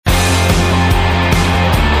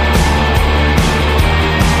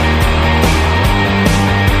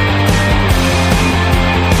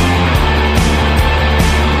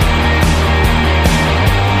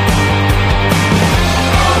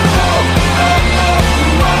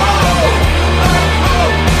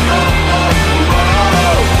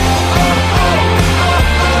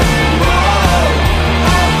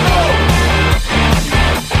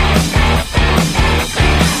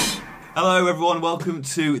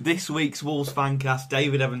welcome to this week's Wolves Fancast.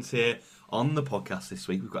 David Evans here on the podcast this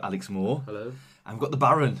week. We've got Alex Moore. Hello. And we've got the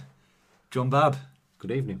Baron, John Babb. Good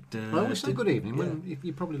evening. I always say good evening when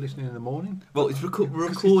you're probably listening in the morning. Well, we're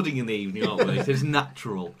recording in the evening, aren't we? So it's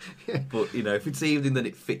natural. Yeah. But, if it's evening, then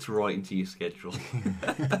it fits right into your schedule.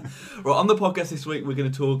 Right, on the podcast this week, we're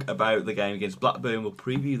going to talk about the game against Blackburn. We'll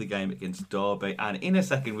preview the game against Derby. And in a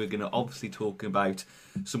second, we're going to obviously talk about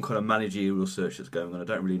some kind of managerial search that's going on. I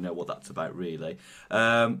don't really know what that's about, really.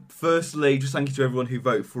 Firstly, just thank you to everyone who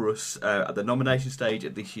voted for us at the nomination stage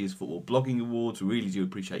at this year's Football Blogging Awards. We really do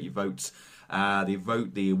appreciate your votes.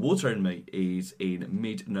 The award ceremony is in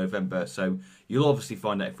mid-November, so you'll obviously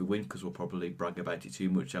find out if we win, because we'll probably brag about it too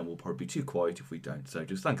much and we'll probably be too quiet if we don't. So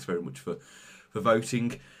just thanks very much for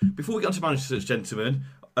voting. Before we get on to manager search, gentlemen,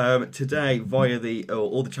 today via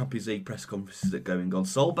all the Champions League press conferences that are going on,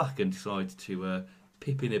 Solbakken decided to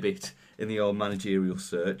pip in a bit in the old managerial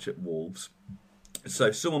search at Wolves.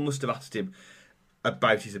 So someone must have asked him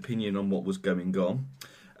about his opinion on what was going on.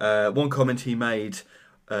 One comment he made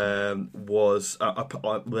was,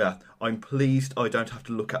 I'm pleased I don't have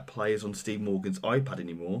to look at players on Steve Morgan's iPad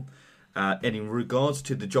anymore. And in regards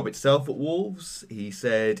to the job itself at Wolves, he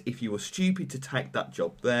said, if you were stupid to take that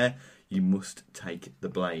job there, you must take the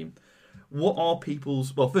blame. What are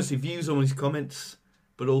people's, firstly, views on his comments,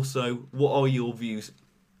 but also, what are your views,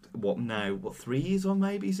 3 years on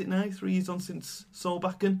maybe, is it now? 3 years on since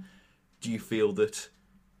Solbakken? Do you feel that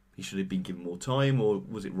he should have been given more time, or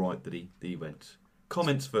was it right that he went?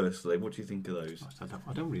 Comments firstly, what do you think of those?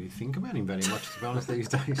 I don't really think about him very much, to be honest, these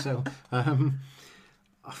days. So, I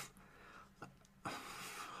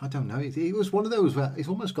don't know. It was one of those where it's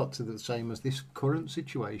almost got to the same as this current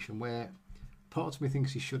situation, where part of me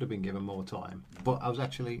thinks he should have been given more time, but I was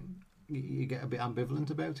actually, you get a bit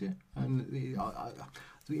ambivalent about it. And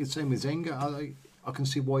it's the same with Zenga. I can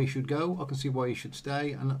see why he should go. I can see why he should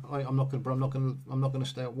stay, and I'm not going to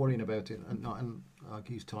start worrying about it. And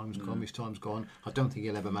his time's come, his time's gone. I don't think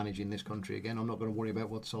he'll ever manage in this country again. I'm not going to worry about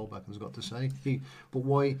what Solbakken's got to say. But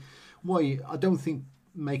why? I don't think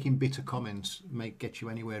making bitter comments get you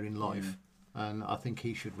anywhere in life. Yeah. And I think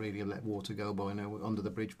he should really have let water go by now, under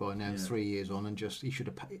the bridge by now. Yeah. 3 years on, and just he should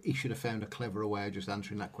have found a cleverer way of just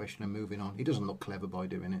answering that question and moving on. He doesn't look clever by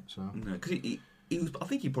doing it. So no, because I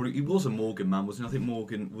think he was a Morgan man, wasn't he? I think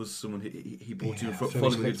Morgan was someone he brought in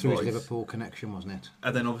following his advice. Through his Liverpool connection, wasn't it?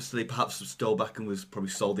 And then obviously perhaps Solbakken was probably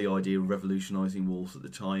sold the idea of revolutionising Wolves at the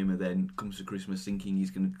time, and then comes to Christmas thinking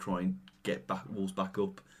he's going to try and get Wolves back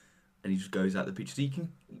up, and he just goes out the pitch. So you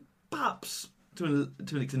can perhaps, to an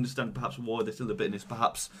extent, understand perhaps why there's still a bitterness.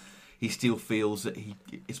 Perhaps he still feels that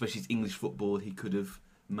especially his English football, he could have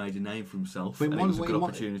made a name for himself, and it was a good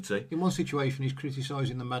opportunity. In one situation, he's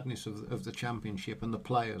criticising the madness of the Championship and the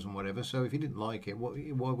players and whatever. So if he didn't like it,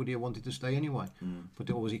 why would he have wanted to stay anyway? But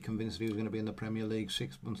was he convinced that he was going to be in the Premier League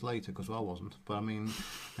 6 months later? Because I wasn't. But I mean,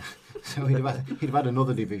 so he'd have had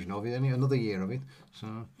another division of it, another year of it.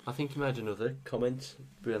 So I think he made another comment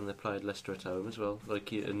when they played Leicester at home as well, like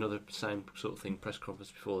another same sort of thing, press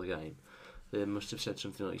conference before the game. They must have said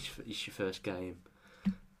something like, "It's your first game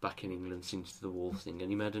back in England since the Wolves thing," and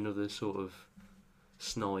he made another sort of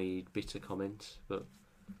snide, bitter comment. But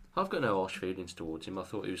I've got no harsh feelings towards him. I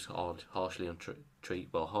thought he was harshly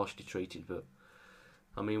treated, but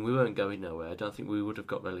I mean, we weren't going nowhere. I don't think we would have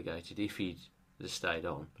got relegated if he'd stayed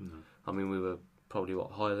on. No. I mean, we were probably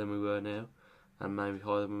higher than we were now, and maybe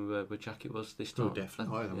higher than we were where Jacket was this time. Oh,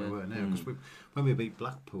 definitely higher than we were now, because when we beat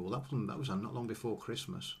Blackpool, that was not long before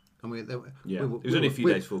Christmas. And it was only a few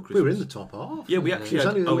days before Christmas. We were in the top half. Yeah, we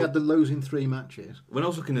actually we had the lows in 3 matches. When I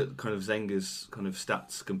was looking at kind of Zenga's kind of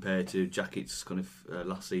stats compared to Jacket's kind of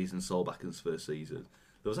last season, Solbakken's first season,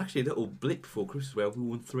 there was actually a little blip before Christmas where we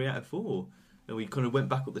won 3 out of 4, and we kind of went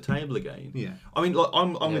back up the table again. Yeah, I mean, like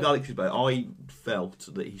I'm with Alex's boat. I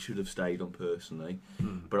felt that he should have stayed on personally,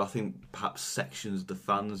 but I think perhaps sections of the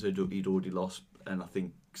fans he'd already lost, and I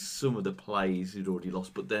think some of the plays he'd already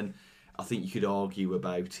lost, but then I think you could argue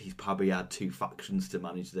about he's probably had 2 factions to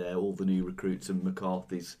manage there, all the new recruits and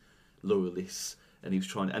McCarthy's loyalists, and he was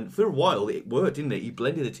trying. And for a while, it worked, didn't it? He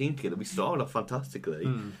blended the team together. We started off fantastically,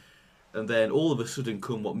 and then all of a sudden,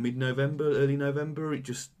 come mid-November, early November, it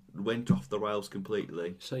just went off the rails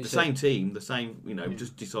completely. So the same team,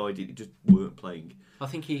 just decided it just weren't playing. I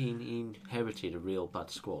think he inherited a real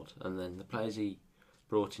bad squad, and then the players he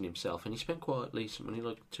brought in himself, and he spent quite at least money,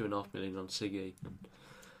 like $2.5 million on Siggy,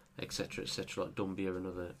 etc., like Dumbia,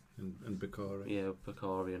 another, and Bakari. Yeah,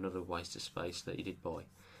 Bakari, another waste of space that he did buy.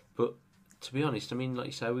 But to be honest, I mean, like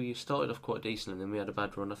you say, we started off quite decent, and then we had a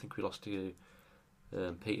bad run. I think we lost to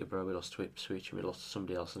Peterborough, we lost to Ipswich, and we lost to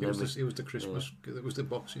somebody else. And it was the Christmas. It was the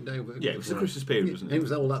Boxing Day. Yeah, it was the Christmas period, wasn't it? It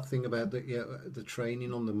was all that thing about the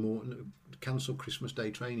training on the morning. Cancelled Christmas Day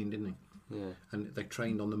training, didn't he? Yeah. And they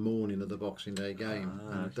trained on the morning of the Boxing Day game,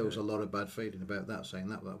 and okay. there was a lot of bad feeling about that, saying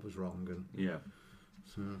that was wrong. And Yeah.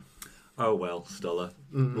 so, Oh well, Stoller.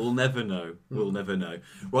 We'll never know. We'll never know.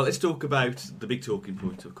 Right, let's talk about the big talking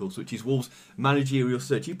point, of course, which is Wolves' managerial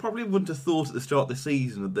search. You probably wouldn't have thought at the start of the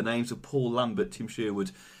season that the names of Paul Lambert, Tim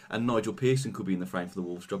Sherwood and Nigel Pearson could be in the frame for the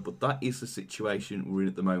Wolves job, but that is the situation we're in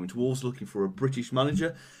at the moment. Wolves looking for a British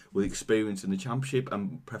manager with experience in the Championship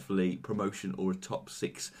and preferably promotion or a top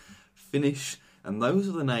 6 finish, and those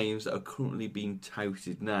are the names that are currently being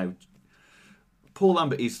touted now. Paul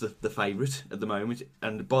Lambert is the favourite at the moment,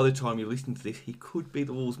 and by the time you listen to this, he could be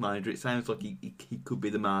the Wolves manager. It sounds like he could be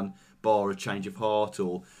the man, bar a change of heart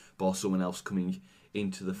or bar someone else coming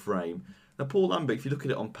into the frame. Now, Paul Lambert, if you look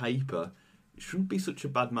at it on paper, shouldn't be such a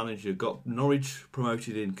bad manager. Got Norwich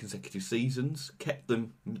promoted in consecutive seasons, kept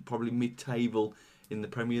them probably mid-table in the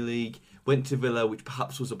Premier League, went to Villa, which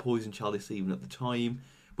perhaps was a poison chalice even at the time,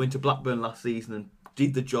 went to Blackburn last season and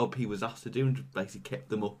did the job he was asked to do and basically kept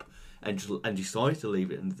them up and decided to leave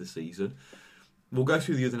it at the end of the season. We'll go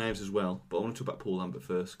through the other names as well, but I want to talk about Paul Lambert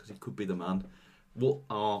first because he could be the man. What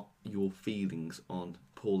are your feelings on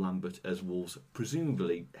Paul Lambert as Wolves'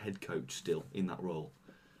 presumably head coach still in that role?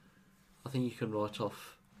 I think you can write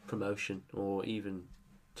off promotion or even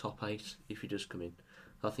top 8 if he does come in.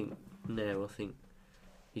 I think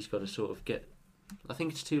he's got to sort of get... I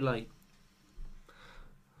think it's too late.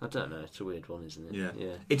 I don't know, it's a weird one, isn't it?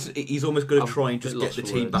 Yeah. He's almost got to try and just get the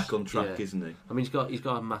team words. back on track, Yeah. isn't he? I mean, he's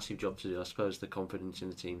got a massive job to do. I suppose the confidence in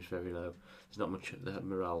the team is very low. There's not much... The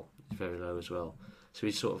morale is very low as well. So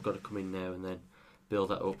he's sort of got to come in now and then build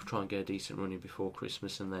that up, try and get a decent run in before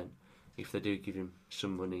Christmas, and then if they do give him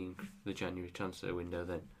some money in the January transfer window,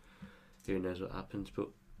 then who knows what happens. But,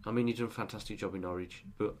 I mean, he's done a fantastic job in Norwich,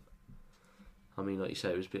 but, I mean, like you say,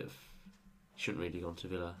 it was a bit of... Shouldn't really gone to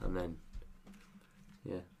Villa, and then...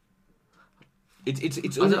 Yeah. It's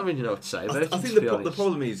I don't really know what to say about it. I think the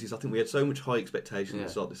problem is I think we had so much high expectations at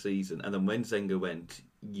the start of the season, and then when Zenga went,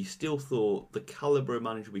 you still thought the calibre of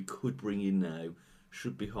manager we could bring in now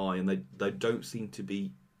should be high, and they don't seem to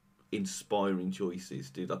be inspiring choices,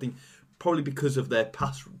 dude. I think probably because of their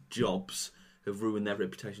past jobs have ruined their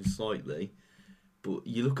reputation slightly. But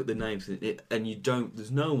you look at the names and you don't. There's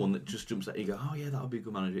no one that just jumps at you and go, oh yeah, that'll be a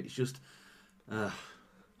good manager. It's just.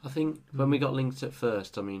 I think when we got linked at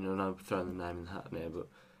first, I mean, I know I'm throwing the name in the hat now, but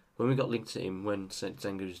when we got linked to him when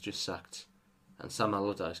Zenga was just sacked and Sam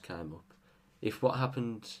Allardyce came up, if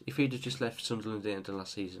he'd have just left Sunderland at the end of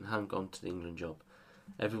last season, hadn't gone to the England job,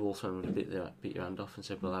 every Wolves fan would have beat your hand off and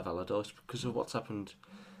said, we'll have Allardyce. Because of what's happened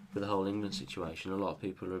with the whole England situation, a lot of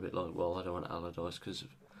people are a bit like, well, I don't want Allardyce because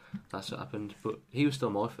that's what happened. But he was still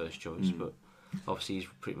my first choice, but obviously he's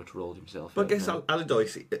pretty much rolled himself. But I guess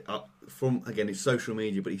Allardyce, from again, it's social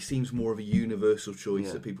media, but he seems more of a universal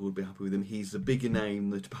choice that people would be happy with him. He's the bigger name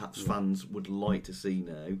that perhaps fans would like to see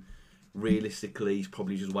now. Realistically, he's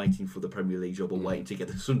probably just waiting for the Premier League job or waiting to get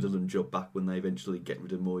the Sunderland job back when they eventually get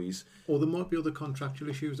rid of Moyes. Or there might be other contractual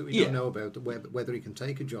issues that we don't know about, whether he can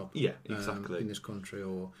take a job in this country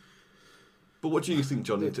or... But what do you think,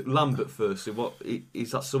 Johnny? Lambert firstly, what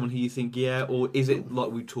is that someone who you think, or is it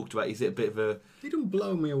like we talked about? Is it a bit of a? He doesn't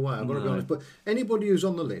blow me away. I've got to be honest. But anybody who's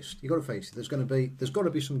on the list, you've got to face it. There's got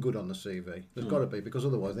to be some good on the CV. There's got to be, because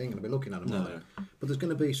otherwise they ain't going to be looking at them. No. But there's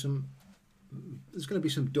going to be some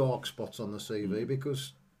dark spots on the CV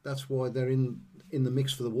because that's why they're in the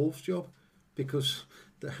mix for the Wolves job, because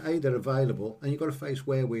they're available, and you've got to face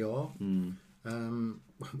where we are. We're in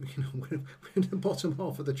the bottom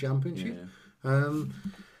half of the Championship. Yeah.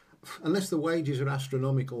 Unless the wages are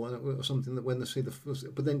astronomical or something that when they see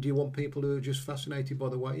but then do you want people who are just fascinated by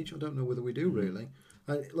the wage? I don't know whether we do really.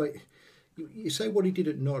 Like you say, what he did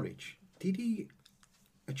at Norwich, did he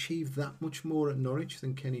achieve that much more at Norwich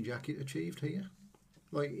than Kenny Jackett achieved here?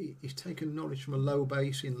 Like he's taken Norwich from a low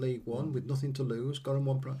base in League One with nothing to lose, got him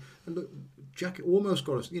one. And look, Jackett almost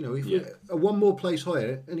got us. If we one more place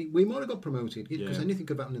higher, and we might have got promoted because anything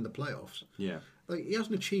could happen in the playoffs. Yeah, like he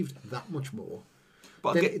hasn't achieved that much more.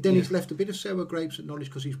 But then he's left a bit of sour grapes at Norwich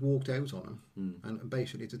because he's walked out on them, and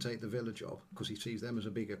basically to take the Villa job because he sees them as a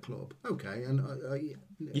bigger club. Okay, and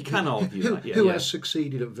you can argue that. Who has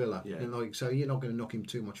succeeded at Villa? Yeah. And so you're not going to knock him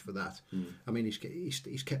too much for that. I mean,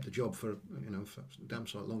 he's kept the job for for damn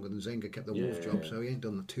sight longer than Zenga kept the Wolves job, so he ain't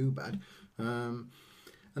done too bad. And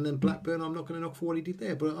then Blackburn, I'm not going to knock for what he did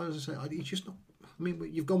there, but as I say, he's just not. I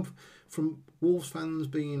mean, you've gone from Wolves fans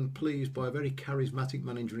being pleased by a very charismatic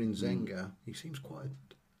manager in Zenga. He seems quite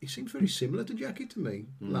he seems very similar to Jackie to me,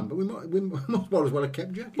 Lambert. We might as well have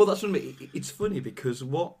kept Jackie. Well, that's what I mean. It's funny because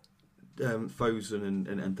what Fosun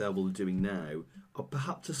and Devil are doing now are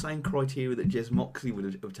perhaps the same criteria that Jez Moxley would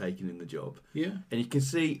have taken in the job. Yeah. And you can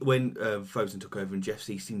see when Fosun took over and Jeff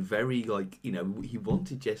seemed very, he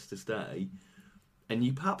wanted Jez to stay. And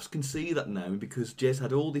you perhaps can see that now because Jez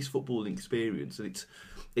had all this footballing experience, and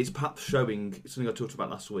it's perhaps showing something I talked about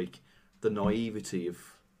last week, the naivety of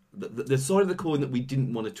the side of the coin that we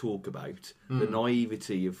didn't want to talk about, the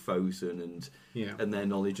naivety of Fosun and their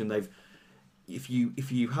knowledge. And if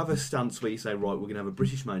you have a stance where you say, right, we're going to have a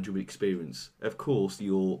British manager with experience, of course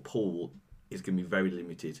your pool is going to be very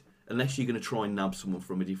limited, unless you're going to try and nab someone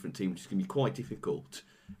from a different team, which is going to be quite difficult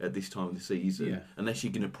at this time of the season, unless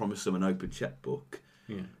you're going to promise them an open checkbook.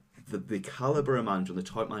 The calibre of manager and the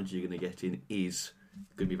type of manager you're going to get in is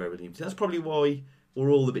going to be very limited. That's probably why we're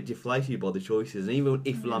all a bit deflated by the choices. And even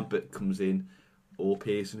if Lambert comes in, or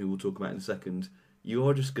Pearson, who we'll talk about in a second, you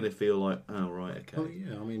are just going to feel like, oh, right, okay. Well,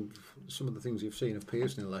 yeah, I mean, some of the things you've seen of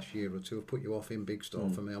Pearson in the last year or two have put you off in big style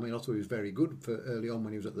for me. I mean, I thought he was very good for early on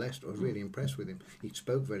when he was at Leicester. I was really impressed with him. He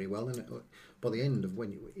spoke very well, and by the end of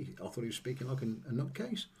I thought he was speaking like a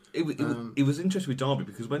nutcase. It was interesting with Derby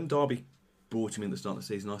because when Derby brought him in at the start of the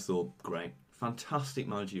season, I thought, great, fantastic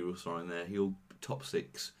managerial sign there. He'll top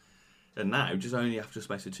 6. And now, just only after a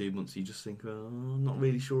space of 2 months, you just think, well, I'm not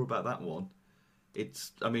really sure about that one.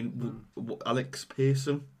 Alex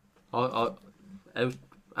Pearson. After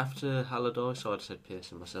Allardyce, I'd said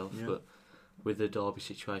Pearson myself, but with the Derby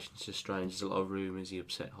situation, it's just strange. There's a lot of rumours he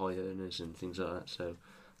upset high earners and things like that, so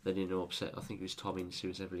they didn't know upset. I think it was Tom Ince who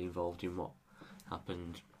was heavily involved in what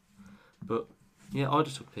happened. But yeah, I'd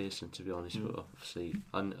have took Pearson, to be honest, but obviously,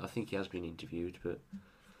 and I think he has been interviewed, but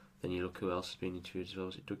then you look who else has been interviewed as well.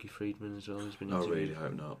 Is it Dougie Friedman as well who's been interviewed? I really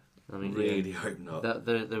hope not. I mean, really hope not.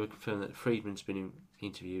 They were confirmed that Friedman's been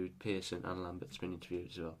interviewed, Pearson and Lambert's been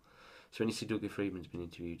interviewed as well. So when you see Dougie Friedman's been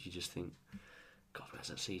interviewed, you just think, God, where's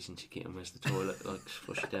that season ticket and where's the toilet? Like,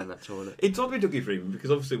 flush it down that toilet. It's odd with Dougie Freeman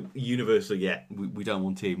because obviously, universally, we don't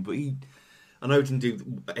want him. But I know he didn't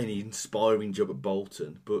do any inspiring job at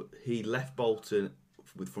Bolton, but he left Bolton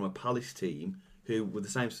from a Palace team who were the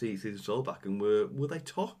same season as Solback and were they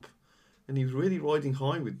top? And he was really riding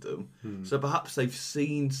high with them. So perhaps they've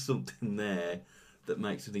seen something there that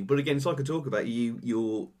makes a thing. But again, it's like I talk about,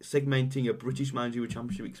 you're segmenting a British manager with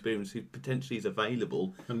Championship experience who potentially is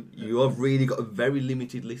available. And you have really got a very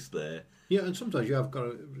limited list there. Yeah, and sometimes you have got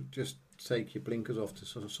to just take your blinkers off to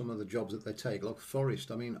sort of some of the jobs that they take, like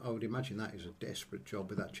Forrest. I mean, I would imagine that is a desperate job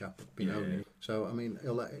with that chap being owning. So, I mean,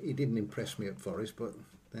 he didn't impress me at Forest, but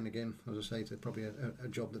then again, as I say, it's probably a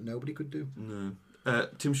job that nobody could do. No.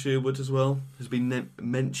 Tim Sherwood as well has been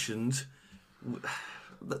mentioned.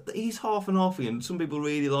 He's half and half again. Some people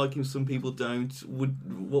really like him, some people don't.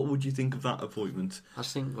 What would you think of that appointment? I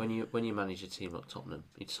think when you manage a team like Tottenham,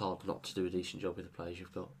 it's hard not to do a decent job with the players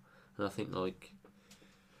you've got. And I think like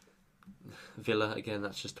Villa again,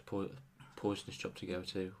 that's just a poisonous job to go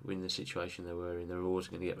to. In the situation they were in, they were always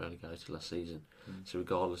going to get relegated last season. So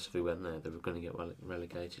regardless of who went there, they were going to get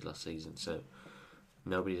relegated last season. So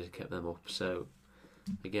nobody has kept them up. So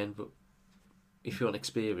again, but if you want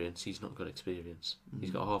experience, he's not got experience. He's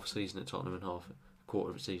got half a season at Tottenham and half a quarter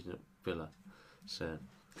of a season at Villa. So,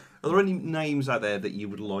 are there any names out there that you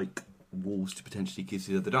would like Wolves to potentially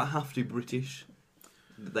consider? They don't have to be British.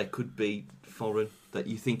 They could be foreign. That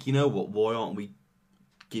you think, you know what? Why aren't we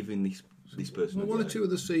giving this person? Well, one or two of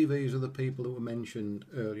the CVs of the people that were mentioned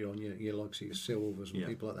earlier on, you like your Silvers and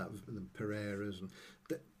people like that, the Pereiras, and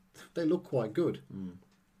they look quite good.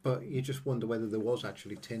 But you just wonder whether there was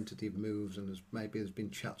actually tentative moves, and there's been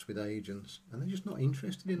chats with agents, and they're just not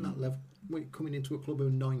interested in that level. When you're coming into a club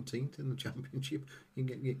of 19th in the Championship, you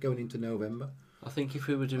get going into November. I think if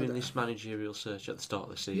we were doing this managerial search at the start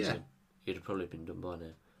of the season, it'd have probably been done by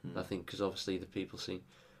now. I think because obviously the people see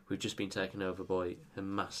we've just been taken over by a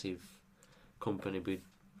massive company with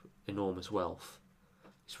enormous wealth.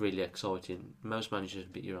 It's really exciting. Most managers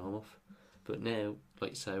bit your arm off. But now,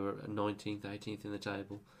 like you say, we're at 19th, 18th in the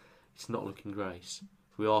table. It's not looking great.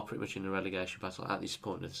 We are pretty much in a relegation battle at this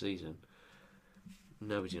point of the season.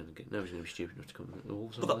 Nobody's going to be stupid enough to come at the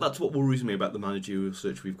Wolves. But that's what worries me about the managerial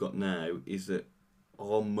search we've got now, is that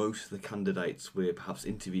are most of the candidates we're perhaps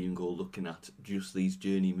interviewing or looking at just these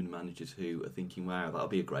journeyman managers who are thinking, wow, that'll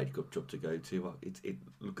be a great job to go to.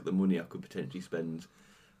 Look at the money I could potentially spend.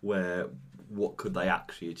 What could they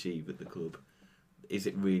actually achieve at the club? Is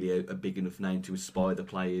it really a big enough name to inspire the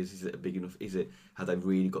players? Is it a big enough? Have they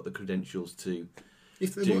really got the credentials to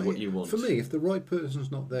do what you want? For me, if the right person's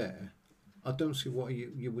not there, I don't see why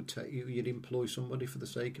you would take you'd employ somebody for the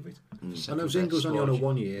sake of it. I know Second Zenga's best only on a squad.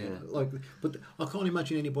 1 year, Yeah. but I can't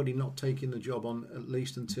imagine anybody not taking the job on at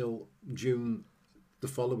least until June the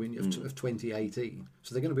following of 2018.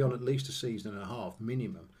 So they're going to be on at least a season and a half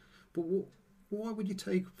minimum. But why would you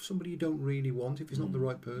take somebody you don't really want if he's not the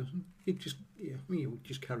right person? You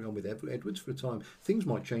just carry on with Edwards for a time. Things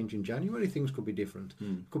might change in January. Things could be different.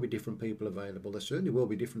 Could be different people available. There certainly will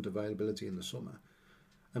be different availability in the summer.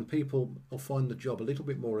 And people will find the job a little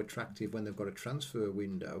bit more attractive when they've got a transfer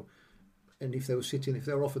window. And if they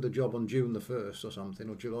were offered a job on June the 1st or something,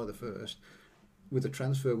 or July the 1st, with a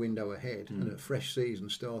transfer window ahead and a fresh season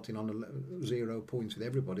starting on 0 points with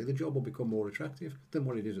everybody, the job will become more attractive than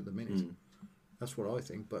what it is at the minute. That's what I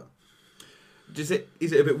think. But is it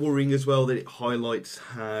a bit worrying as well that it highlights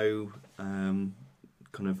how kind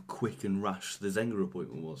of quick and rash the Zenga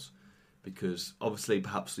appointment was? Because obviously,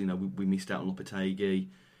 perhaps we missed out on Lopetegui.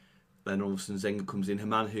 Then all of a sudden Zenga comes in.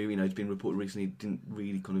 Herman, who has been reported recently, didn't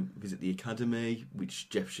really kind of visit the academy, which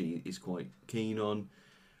Jeff Shee is quite keen on.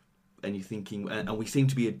 And you're thinking, and we seem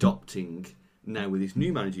to be adopting now with this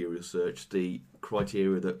new managerial search the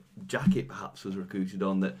criteria that Jackett perhaps was recruited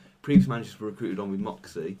on, that previous managers were recruited on with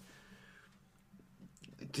Moxie.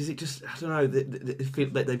 Does it just, I don't know, they feel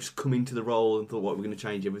like they've just come into the role and thought, we're going to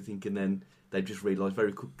change everything, and then they've just realised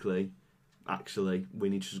very quickly, actually, we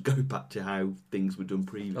need to just go back to how things were done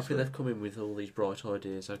previously. I think they've come in with all these bright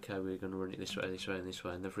ideas. Okay, we're going to run it this way, this way, and this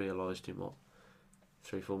way, and they've realised in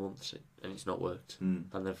 3-4 months, and it's not worked. And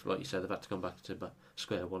they've, like you said, they've had to come back to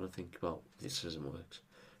square one and think, well, this hasn't worked.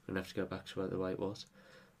 We're going to have to go back to the way it was.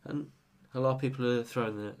 And a lot of people are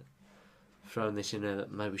throwing this in there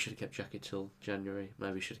that maybe we should have kept Jackett till January,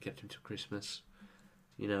 maybe we should have kept him till Christmas.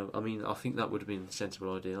 I think that would have been a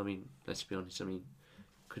sensible idea. I mean, let's be honest. I mean,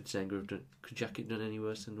 could Jackett done any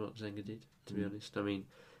worse than what Zenga did? To be honest, I mean,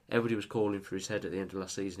 everybody was calling for his head at the end of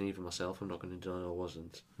last season. Even myself, I'm not going to deny I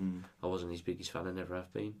wasn't. I wasn't his biggest fan. I never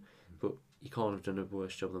have been. But you can't have done a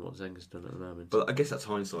worse job than what Zenga's done at the moment. But I guess that's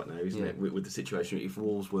hindsight now, isn't it? With the situation, if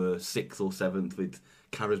Wolves were 6th or 7th with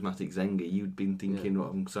charismatic Zenga, you'd been thinking,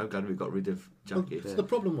 I'm so glad we got rid of Jackett. The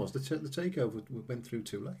problem was the takeover went through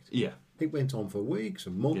too late. Yeah. It went on for weeks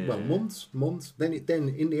and months. Then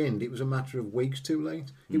in the end, it was a matter of weeks too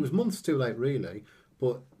late. It was months too late, really.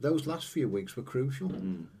 But those last few weeks were crucial.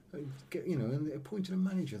 And they appointed a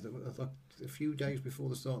manager that was like a few days before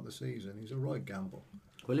the start of the season. He's a right gamble.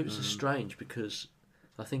 Well, it was strange because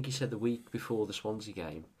I think he said the week before the Swansea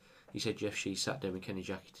game, he said Jeff Shee sat down with Kenny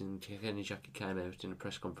Jackett, and Kenny Jackett came out in a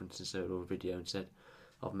press conference and said a video and said,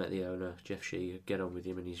 I've met the owner, Jeff Shee, get on with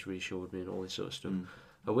him, and he's reassured me and all this sort of stuff.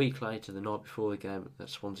 A week later, the night before the game, that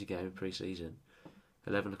Swansea game in pre-season,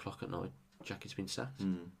 11 o'clock at night, Jackett's been sacked.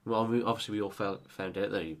 Well, obviously we all found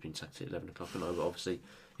out that he'd been sacked at 11 o'clock at night, but obviously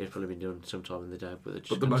it'd probably been done sometime in the day. But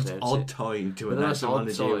the most odd time to announce a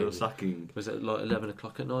managerial sacking was at like 11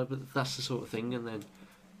 o'clock at night, but that's the sort of thing. And then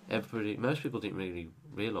most people didn't really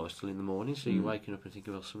realise till in the morning, so you're waking up and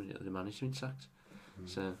thinking, well, somebody at the manager's been sacked.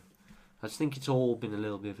 So I just think it's all been a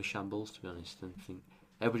little bit of a shambles, to be honest. And I think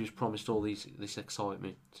everybody's promised all this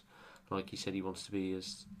excitement. Like he said, he wants to be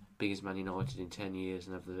as big as Man United in 10 years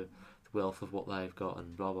and have the wealth of what they've got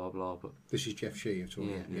and blah blah blah. But this is Jeff Shee,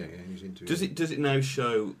 yeah. He's into does it now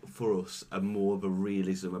show for us a more of a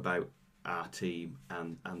realism about our team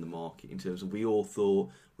and the market, in terms of, we all thought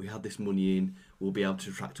we had this money in, we'll be able to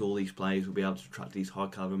attract all these players, we'll be able to attract these high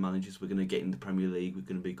caliber managers, we're going to get in the Premier League, we're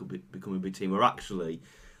going to become a big team, where actually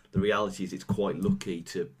the reality is it's quite lucky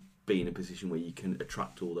to be in a position where you can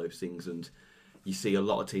attract all those things. And you see a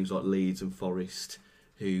lot of teams like Leeds and Forest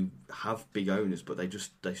who have big owners, but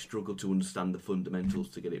they struggle to understand the fundamentals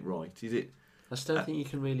to get it right. Is it? I still think you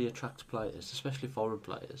can really attract players, especially foreign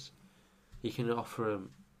players. You can offer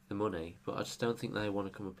them the money, but I just don't think they want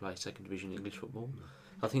to come and play second division English football.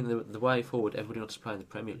 I think the way forward, everybody wants to play in the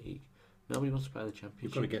Premier League. Nobody wants to play in the Championship.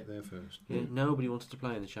 You've got to get there first. Yeah, nobody wants to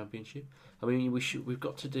play in the Championship. I mean, we've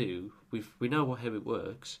got to do. We know how it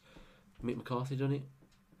works. Mick McCarthy done it.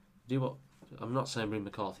 Do what? I'm not saying bring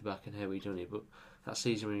McCarthy back and how he done it, but that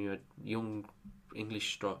season when you had young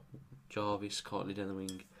English Jarvis, Cartley down the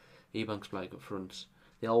wing, Ebanks Blake up front,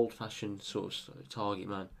 the old-fashioned sort of target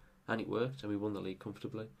man, and it worked, and we won the league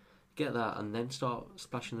comfortably. Get that, and then start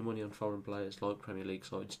splashing the money on foreign players like Premier League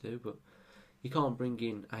sides do. But you can't bring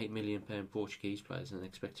in £8 million Portuguese players and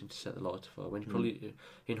expect him to set the light afire. When probably,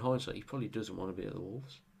 in hindsight, he probably doesn't want to be at the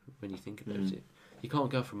Wolves. When you think about it, you can't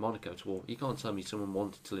go from Monaco to Wolves. You can't tell me someone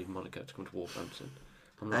wanted to leave Monaco to come to Wolverhampton.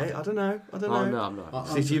 Hey, I don't know. Oh, no, I'm not.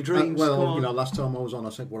 City of Dreams. Last time I was on, I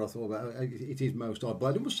said what I thought about it. It is most odd,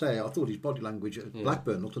 but I must say I thought his body language at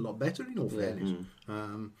Blackburn looked a lot better, in all fairness.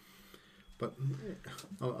 But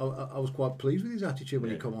I was quite pleased with his attitude when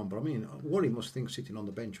Yeah. he come on. But I mean, what he must think sitting on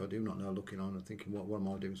the bench, I do not know. Looking on and thinking, what am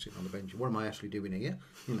I doing sitting on the bench? What am I actually doing here?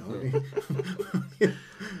 You know.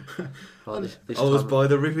 Right, this I was time- by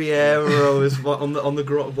the Riviera. I was on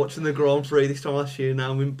the watching the Grand Prix this time last year.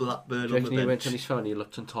 Now I'm in Blackburn Do you on the reckon he went bench. on his phone and he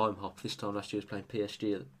looked on Time Hop? This time last year he was playing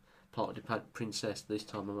PSG at Parc des Princess. This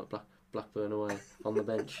time I'm at Blackburn away on the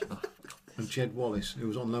bench. Oh, And Jed Wallace, who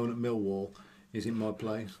was on loan at Millwall, is in my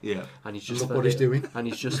place. Yeah. and he's just Look fell what he's doing. And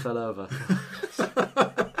he's just fell over.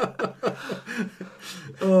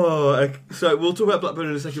 Oh, okay. So we'll talk about Blackburn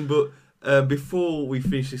in a second, but before we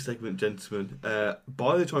finish this segment, gentlemen,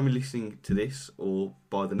 by the time you're listening to this, or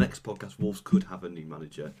by the next podcast, Wolves could have a new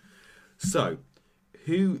manager. So,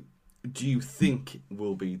 who do you think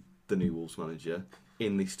will be the new Wolves manager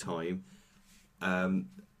in this time?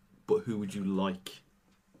 But who would you like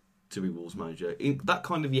to be Wolves manager? In that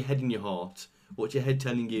kind of your head and your heart. What's your head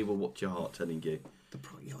telling you, or what's your heart telling you?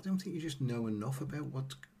 I don't think you just know enough about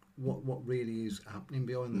what really is happening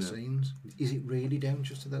behind the No. scenes. Is it really down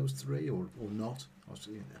just to those three, or not?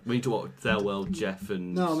 We need to what Thelwell, Jeff,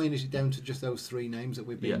 and No, I mean, is it down to just those three names that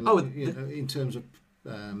we've been? Yeah. Oh, in terms of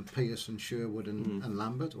Pearson, Sherwood, and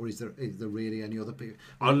Lambert, or is there really any other people?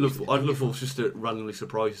 I'd love Wolves just to randomly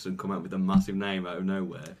surprise us and come out with a massive name out of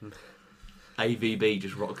nowhere. AVB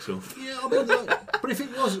just rocks up. Yeah, I mean, but if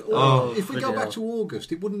it was, Oh, if we go bloody back hell. to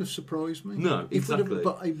August, it wouldn't have surprised me. No, It would have- exactly.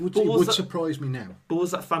 but it would, But it was would that- surprise me now. But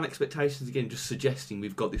was that fan expectations again, just suggesting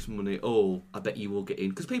we've got this money? Oh, I bet you will get in,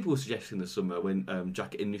 because people were suggesting in the summer when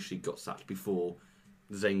Jack initially got sacked before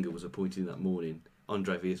Zenga was appointed that morning.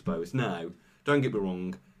 Andre Villas-Boas. Now, don't get me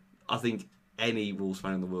wrong, I think any Wolves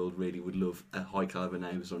fan in the world really would love a high caliber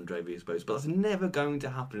name as Andre Villas-Boas, but that's never going to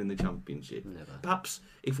happen in the Championship. Never. Perhaps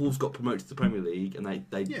if Wolves got promoted to the Premier League and they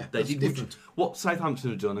Yeah, did that's different. what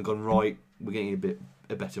Southampton have done and gone, right, we're getting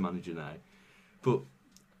a better manager now, but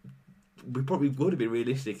we probably would have been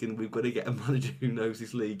realistic, and we've got to get a manager who knows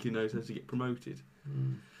this league, who knows how to get promoted.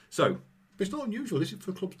 So But it's not unusual, is it,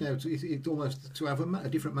 for clubs now it's almost to have a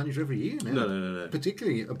different manager every year now? no.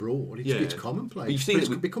 Particularly abroad, it's, Yeah. it's commonplace. But you've seen it's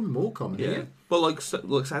it with- becoming more common. Yeah. Well, like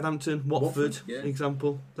Southampton, Watford, yeah.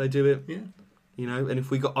 example, they do it. Yeah. You know, and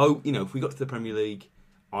if we got to the Premier League,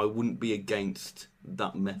 I wouldn't be against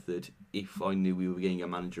that method if I knew we were getting a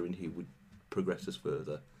manager in who would progress us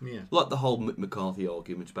further. Yeah. Like the whole McCarthy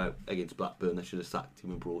argument about against Blackburn, they should have sacked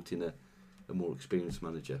him and brought in a more experienced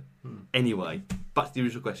manager. Anyway, back to the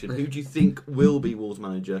original question: who do you think will be Wolves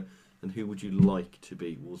manager, and who would you like to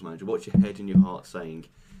be Wolves manager? What's your head and your heart saying?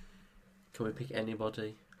 Can we pick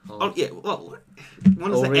anybody? Oh yeah, well,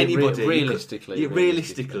 when I Or say re- anybody, realistically,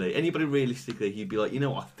 realistically, anybody realistically, you'd be like, you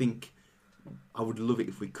know, I think I would love it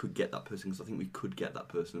if we could get that person, because I think we could get that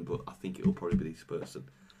person, but I think it'll probably be this person.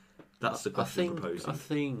 That's the question I'm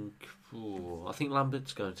proposing. I think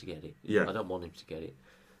Lambert's going to get it. Yeah. I don't want him to get it.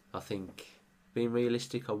 I think, being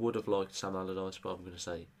realistic, I would have liked Sam Allardyce, but I'm going to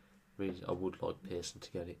say, really, I would like Pearson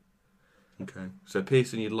to get it. Okay, so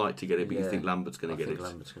Pearson, you'd like to get it, but you Yeah. think Lambert's going I to get think it.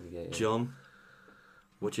 Lambert's going to get it. John,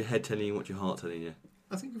 what's your head telling you? What's your heart telling you?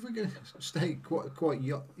 I think if we're going to stay quite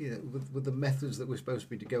with the methods that we're supposed to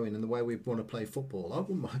be going and the way we want to play football, I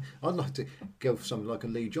wouldn't mind. I'd like to go for somebody like a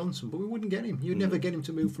Lee Johnson, but we wouldn't get him. You'd never get him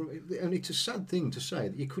to move from. And it's a sad thing to say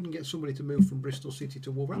that you couldn't get somebody to move from Bristol City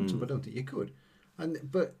to Wolverhampton, but I don't think you could.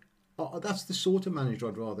 But that's the sort of manager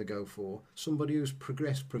I'd rather go for. Somebody who's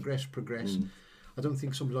progressed. I don't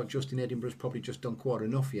think somebody like Justin Edinburgh's probably just done quite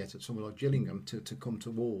enough yet at somebody like Gillingham to come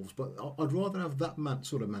to Wolves. But I'd rather have that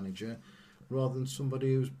sort of manager rather than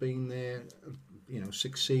somebody who's been there,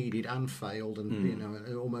 succeeded and failed, and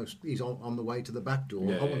almost he's on the way to the back door.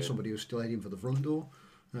 Yeah, I want yeah. somebody who's still heading for the front door.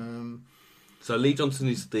 So Lee Johnson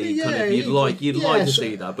is the Yeah, kind of you'd like to yes.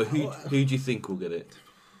 see that, but who do you think will get it?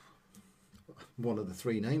 One of the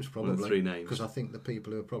three names, probably. One of the three names. Because I think the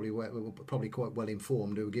people who are probably quite well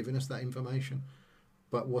informed who are giving us that information.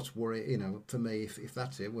 But what's for me, if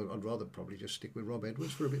that's it, I'd rather probably just stick with Rob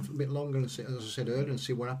Edwards for a bit longer, and see, as I said earlier, and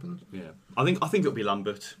see what happens. Yeah, I think it'll be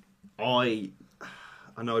Lambert. I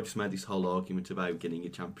know I just made this whole argument about getting a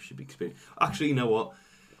championship experience. Actually, you know what,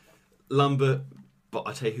 Lambert. But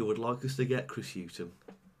I tell you who would like us to get Chris Hughton.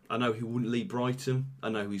 I know he wouldn't leave Brighton. I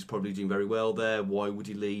know he's probably doing very well there. Why would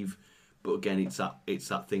he leave? But again, it's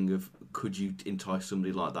that thing of, could you entice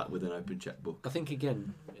somebody like that with an open checkbook? I think,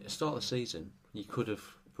 again, at the start of the season, you could have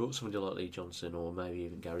brought somebody like Lee Johnson, or maybe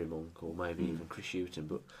even Gary Monk, or maybe even Chris Hughton.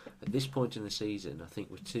 But at this point in the season, I think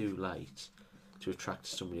we're too late to attract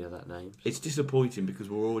somebody of that name. It's disappointing because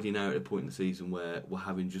we're already now at a point in the season where we're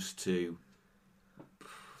having just to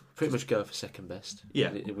Pretty much go for second best.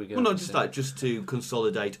 Yeah. We're going Well, not for just second. that, just to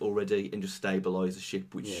consolidate already and just stabilise the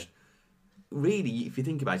ship, which Yeah. really, if you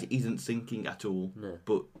think about it, isn't sinking at all. No.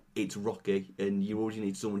 But it's rocky, and you already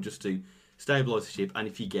need someone just to stabilise the ship. And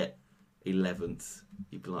if you get 11th,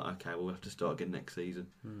 you'd be like, okay, we'll have to start again next season.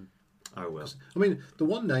 Oh well. I mean, the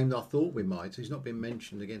one name that I thought we might, he's not been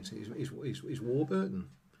mentioned against it, is Warburton.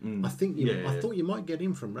 I think I thought you might get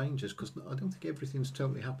him from Rangers because I don't think everything's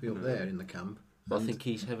totally happy up there in the camp. But I think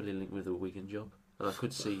he's heavily linked with the Wigan job, and I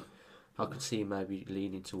could see him maybe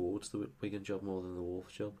leaning towards the Wigan job more than the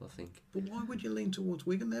Wolves job. I think. But why would you lean towards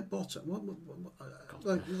Wigan? They're bottom. Not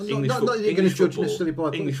English you're going to judge football. necessarily by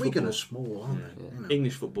English Wigan football. are small, aren't they? You know?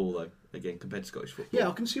 English football, though, again, compared to Scottish football. Yeah,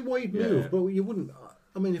 I can see why you'd move, but you wouldn't.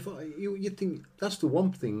 I mean, if you'd think that's the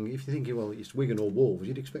one thing. If you think, well, it's Wigan or Wolves,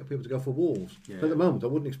 you'd expect people to go for Wolves. Yeah. But at the moment, I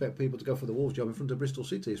wouldn't expect people to go for the Wolves job in front of Bristol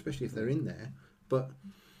City, especially if they're in there. But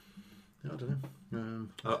I don't know.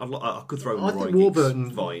 I could throw I him think right. Warburton-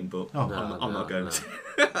 It's fine, but Oh. I'm not going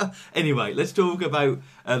to. Anyway, let's talk about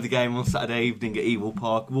the game on Saturday evening at Ewell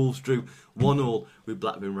Park. Wolves drew 1-1 with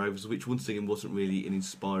Blackburn Rovers, which once again wasn't really an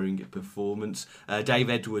inspiring performance. Dave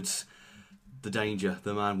Edwards, the danger,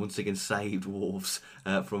 the man, once again saved Wolves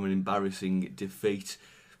from an embarrassing defeat.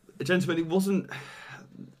 Gentlemen,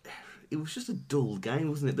 it was just a dull game,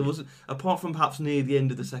 wasn't it? There wasn't, apart from perhaps near the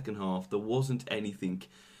end of the second half, there wasn't anything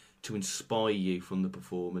to inspire you from the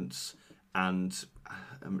performance. And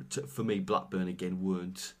for me, Blackburn again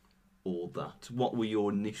weren't all that. What were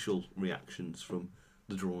your initial reactions from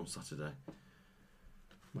the draw on Saturday?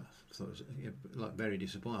 Well, I thought it was very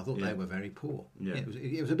disappointing. I thought they were very poor. Yeah.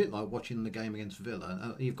 It was a bit like watching the game against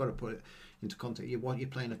Villa. You've got to put it into context. You're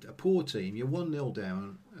playing a poor team. You're 1-0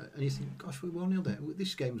 down, and you think, "Gosh, we're 1-0 down.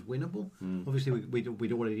 This game's winnable." Obviously,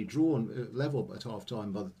 we'd already drawn level at half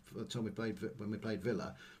time by the time when we played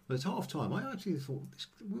Villa. But at half time, I actually thought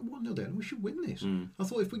we're 1-0 down. We should win this. I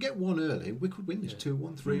thought if we get one early, we could win this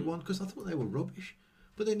 2-1, 3-1 because I thought they were rubbish.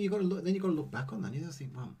 But then you got to look back on that. And you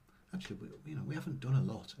think, well, actually, we haven't done a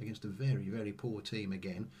lot against a very, very poor team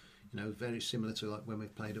again. Very similar to like when we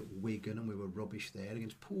played at Wigan and we were rubbish there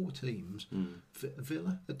against poor teams.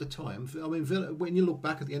 Villa at the time. I mean, Villa. When you look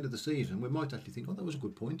back at the end of the season, we might actually think, "Oh, that was a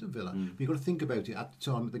good point of Villa." But you've got to think about it at the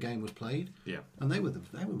time that the game was played. Yeah. And they were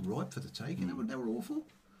ripe for the taking. They were awful.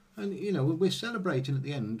 And we're celebrating at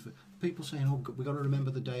the end. People saying, "Oh, we've got to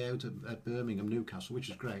remember the day out at Birmingham, Newcastle," which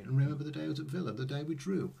is great, and remember the day out at Villa, the day we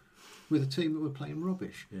drew. With a team that were playing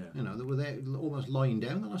rubbish, that were there almost lying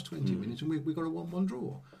down the last 20 minutes, and we got a 1-1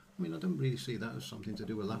 draw. I mean, I don't really see that as something to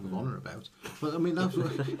do with lack of honour about. But I mean, that's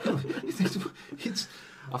what it's.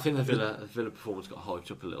 I think the Villa performance got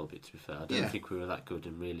hyped up a little bit. To be fair, I don't think we were that good,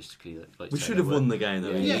 and realistically, we should have won the game.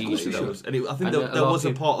 Though. Yeah, of course we should. I think there was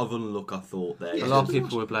a part of unluck. I thought there. A lot of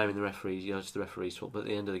people were blaming the referees. It's the referee's fault. But at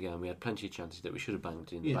the end of the game, we had plenty of chances that we should have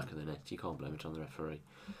banged in the back of the net. You can't blame it on the referee.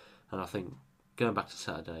 And I think going back to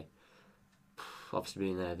Saturday, obviously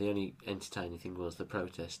being there, the only entertaining thing was the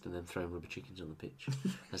protest and then throwing rubber chickens on the pitch.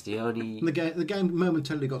 That's the only. The game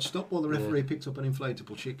momentarily got stopped while the referee picked up an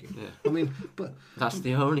inflatable chicken. Yeah. I mean, but that's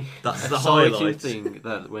the only that's the exciting highlight thing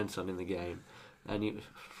that went on in the game. And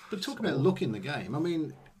but talking about luck in the game, I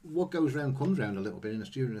mean, what goes round comes round a little bit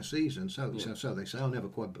during the season. So they say. I'll never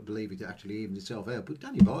quite believe it actually evened itself out. But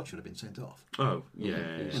Danny Bart should have been sent off. Oh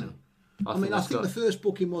yeah. I think the first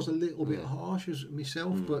booking was a little bit harsh as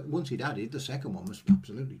myself, but once he'd added, the second one was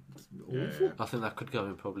absolutely awful. I think that could go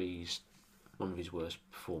in probably one of his worst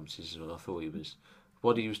performances as well. I thought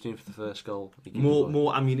what he was doing for the first goal.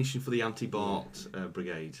 More ammunition for the anti-Bart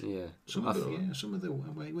brigade. Yeah. Some of the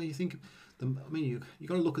when you think, you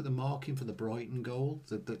got to look at the marking for the Brighton goal.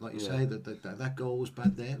 Like you say, that goal was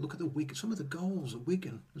bad there. Look at the Wigan. Some of the goals at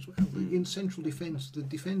Wigan as well in central defence. The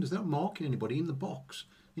defenders, they're not marking anybody in the box.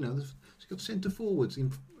 You've got centre forwards in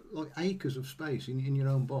like acres of space in your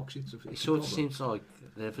own box. It sort of seems like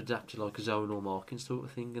they've adapted like a zonal marking sort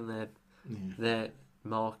of thing, and they're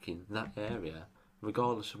marking that area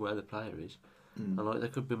regardless of where the player is. And like they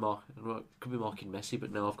could be marking Messi,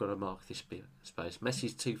 but now I've got to mark this bit of space.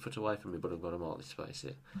 Messi's 2 foot away from me, but I've got to mark this space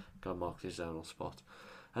here. Got to mark this zonal spot.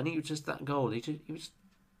 And he was just that goal. He was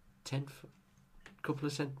 10 foot. Couple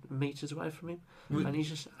of centimetres away from him, and he's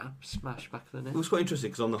just smashed back of the net. It was quite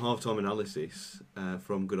interesting because on the half-time analysis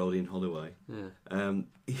from good old Ian Holloway,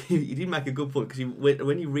 he did make a good point because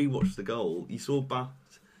when you re-watched the goal, you saw Bart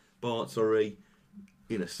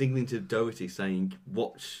signaling to Doherty saying,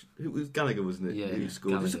 "Watch." It was Gallagher, wasn't it? Yeah, who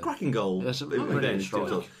scored. Gallagher. It was a cracking goal. But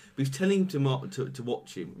he's telling him to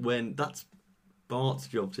watch him when that's Bart's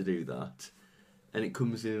job to do that, and it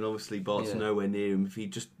comes in, and obviously Bart's nowhere near him. If he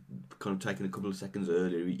just kind of taken a couple of seconds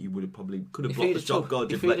earlier, he could have blocked the shot guard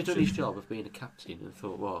deflection. If he'd have done his job of being a captain and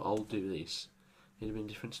thought, well, I'll do this, it'd have been a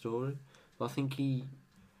different story. But I think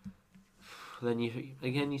then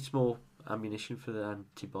it's more ammunition for the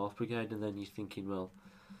anti-Bath brigade, and then you're thinking, well,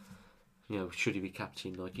 should he be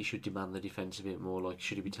captain? Like, he should demand the defence a bit more. Like,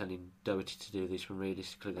 should he be telling Doherty to do this when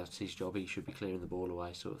realistically that's his job? He should be clearing the ball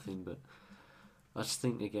away, sort of thing. But I just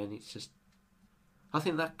think, again, it's just... I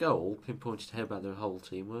think that goal pinpointed how bad the whole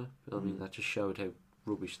team were. I mean, that just showed how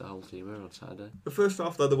rubbish the whole team were on Saturday. The first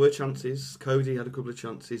half, though, there were chances. Cody had a couple of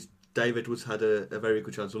chances. Dave Edwards had a very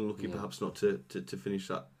good chance, unlucky perhaps not to finish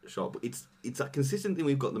that shot. But it's that consistent thing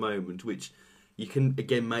we've got at the moment, which you can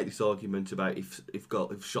again make this argument about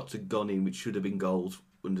if shots had gone in, which should have been goals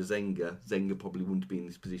under Zenga. Zenga probably wouldn't be in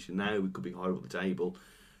this position now. We could be higher up the table.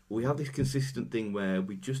 But we have this consistent thing where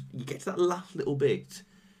you get to that last little bit,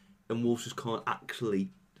 and Wolves just can't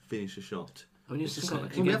actually finish a shot. I mean,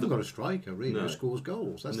 we haven't got a striker really who scores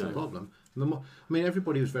goals. That's the problem. I mean,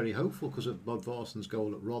 everybody was very hopeful because of Bodvarsson's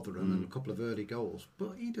goal at Rotherham and a couple of early goals,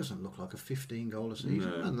 but he doesn't look like a 15-goal a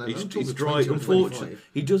season. No. He's dry. Unfortunately,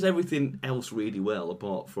 he does everything else really well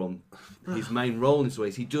apart from his main role in this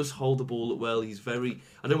way. He does hold the ball up well. He's very...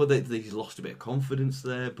 I don't know whether he's lost a bit of confidence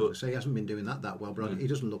there, but... So he hasn't been doing that well, but he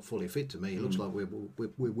doesn't look fully fit to me. He looks like we're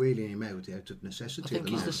wheeling him out of necessity. I think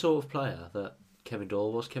he's the sort of player that Kevin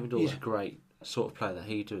Doyle was. Kevin Doyle's a great sort of player that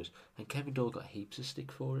he does, and Kevin Doyle got heaps of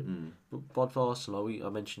stick for it. But Bodvarsson, I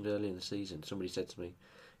mentioned earlier in the season, somebody said to me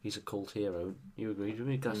he's a cult hero. You agreed with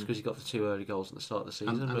me? That's because he got the 2 early goals at the start of the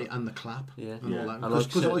season, and the clap, and all that.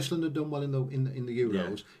 Because Iceland had done well in the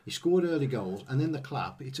Euros, he scored early goals, and then the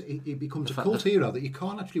clap. It becomes a cult hero that you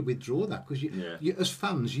can't actually withdraw that because you, as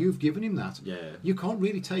fans, you've given him that. You can't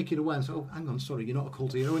really take it away and say, "Oh, hang on, sorry, you're not a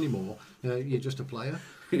cult hero anymore. You're just a player."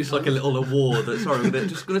 It's like a little award. Sorry, we're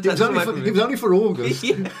just going to take it was only for August.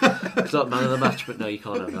 It's like man of the match, but no, you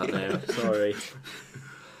can't have that now. Sorry.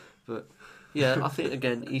 But yeah, I think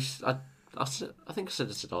again, I think I said at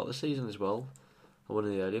the start of the season as well, on one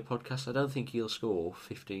of the earlier podcasts, I don't think he'll score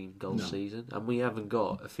 15 goals season, and we haven't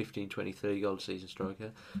got a 15, 20, 30 goal season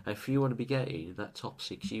striker. And if you want to be getting in that top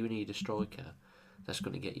 6, you need a striker that's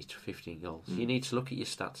going to get you to 15 goals. You need to look at your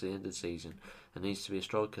stats at the end of the season, and there needs to be a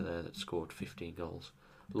striker there that scored 15 goals.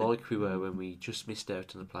 Like we were when we just missed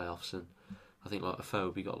out in the playoffs, and I think like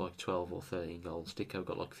Afobe got like 12 or 13 goals, Dicko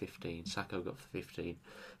got like 15, Sacco got 15.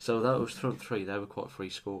 So that was front 3, they were quite free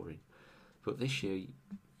scoring. But this year,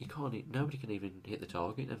 you can't. Nobody can even hit the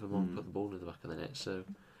target, never mind put the ball in the back of the net. So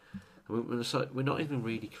we're not even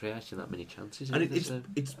really creating that many chances. And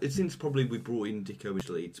it's since probably we brought in Dicko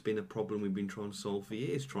initially, it's been a problem we've been trying to solve for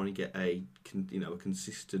years, trying to get a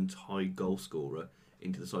consistent high goal scorer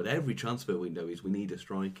into the side. Every transfer window is we need a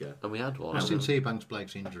striker, and we had one. Since Ebanks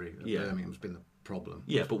Blake's injury, Birmingham's been the problem.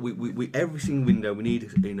 Yeah, but we every single window we need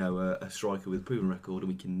a striker with a proven record,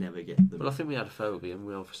 and we can never get them. Well, I think we had a phobia, and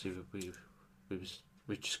we obviously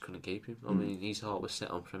we just couldn't keep him. I mean, his heart was set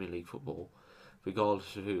on Premier League football,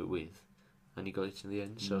 regardless of who it with, and he got it in the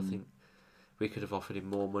end. So I think we could have offered him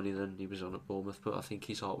more money than he was on at Bournemouth, but I think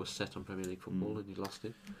his heart was set on Premier League football, and he lost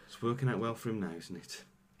it. It's working out well for him now, isn't it?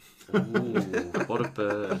 Ooh, what a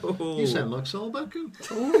bird. You sound like Sol Baku.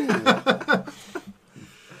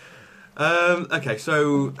 Okay,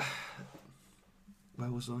 so where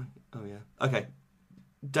was I? Oh yeah. Okay,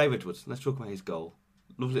 Dave Edwards. Let's talk about his goal.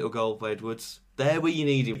 Lovely little goal by Edwards. There where you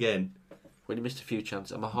need him again. When he missed a few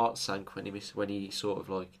chances, and my heart sank when he sort of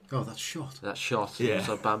like... Oh, that shot. It was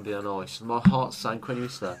like Bambi on ice. And my heart sank when he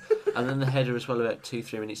missed that. And then the header as well, about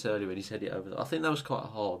 2-3 minutes earlier when he's headed it over. I think that was quite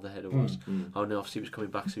hard, the header was. I know obviously he was coming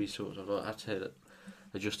back, so he sort of had to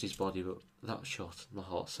adjust his body, but that shot, my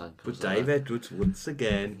heart sank. But Dave Edwards, once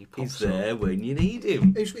again, he's there when you need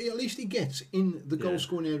him. At least he gets in the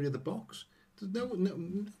goal-scoring area of the box.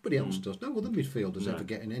 Nobody else does. No other midfielders ever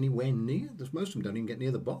getting anywhere near. Most of them don't even get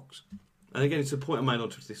near the box. And again, it's a point I made on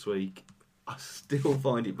Twitter this week. I still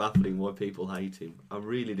find it baffling why people hate him. I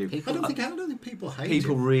really do. I don't think people hate him.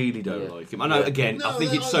 People really don't like him. I know, again, I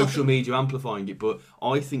think it's social media amplifying it, but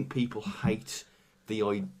I think people hate the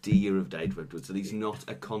idea of Dave Edwards, that he's not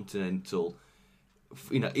a continental,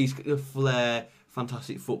 he's a flair,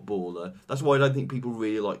 fantastic footballer. That's why I don't think people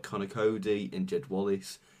really like Conor Cody and Jed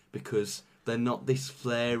Wallace, because they're not this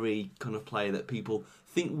flary kind of player that people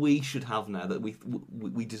think we should have now, that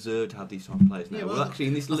we deserve to have these type of players now. Well, actually,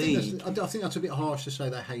 in this league... I think that's a bit harsh to say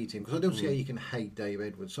they hate him, because I don't see how you can hate Dave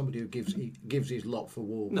Edwards, somebody who gives his lot for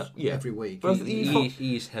Wolves every week.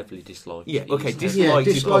 He is heavily disliked. Yeah, okay,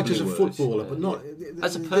 disliked as a footballer, but not...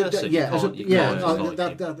 As a person, you've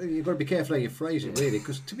got to be careful how you phrase it, really,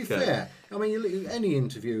 because to be fair, I mean, any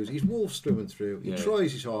interviews, he's Wolves through and through, he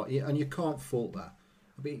tries his heart, and you can't fault that.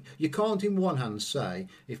 I mean, you can't, in one hand, say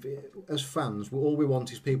if as fans, all we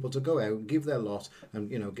want is people to go out and give their lot,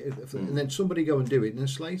 and and then somebody go and do it and then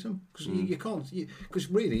slate them because you can't. Because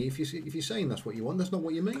really, if you're saying that's what you want, that's not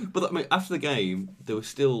what you mean. But I mean, after the game, there was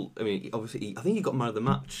still. I mean, obviously, I think he got man of the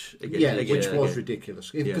match again. Yeah, which was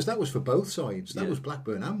ridiculous because that was for both sides. That Yeah. was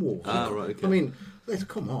Blackburn and Wolves. Ah, right. Okay. I mean,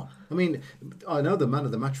 come on. I mean, I know the man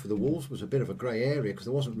of the match for the Wolves was a bit of a grey area because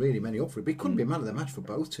there wasn't really many up for it, but he couldn't be man of the match for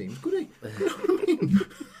both teams, could he? You know what I mean?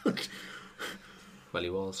 Well, he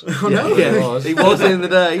was. I know. Yeah, he was in the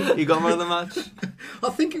day. He got man of the match. I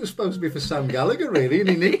think it was supposed to be for Sam Gallagher, really, and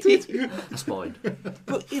he nicked it. That's mine.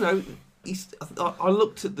 But I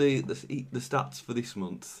looked at the stats for this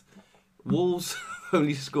month. Wolves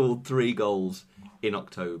only scored 3 goals in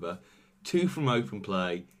October, 2 from open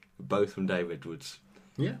play, both from Dave Edwards.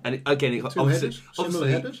 Yeah. And Similar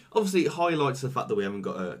headers. Obviously, it highlights the fact that we haven't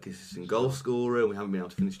got a consistent goal scorer and we haven't been able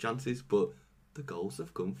to finish chances. But the goals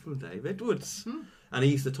have come from Dave Edwards, and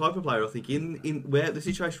he's the type of player I think in where the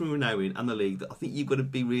situation we were now in and the league that I think you've got to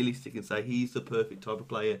be realistic and say he's the perfect type of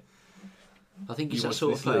player. I think he's You that watch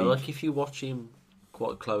sort of this player. league. Like if you watch him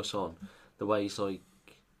quite close on, the way he's like,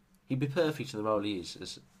 he'd be perfect in the role he is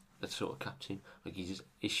as a sort of captain. Like he's just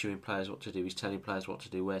issuing players what to do. He's telling players what to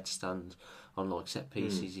do, where to stand on like set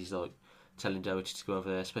pieces. He's like telling Doherty to go over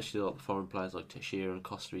there, especially like the foreign players like Teixeira and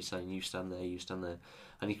Costa. He's saying, "You stand there, you stand there,"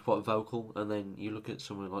 and he's quite vocal. And then you look at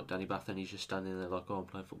someone like Danny Bath, and he's just standing there like, "Oh, I'm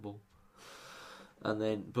playing football." And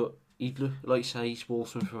then, but he'd look, like you say, he's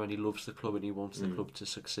Wolfsman for and he loves the club and he wants the club to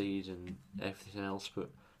succeed and everything else. But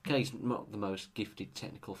okay, he's not the most gifted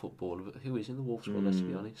technical footballer, but who is in the Wolves squad? Let's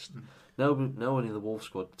be honest. No one in the Wolves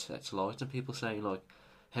squad sets light, and people saying like,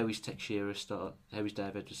 how is Teixeira how is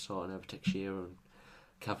Dave Edwards starting over Teixeira and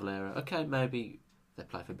Cavaleira? Okay, maybe they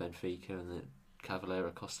play for Benfica and the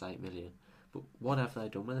Cavaleira cost 8 million, but what have they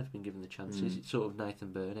done when they've been given the chances? It's sort of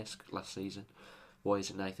Nathan Byrne-esque last season. Why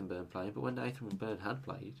isn't Nathan Byrne playing? But when Nathan Byrne had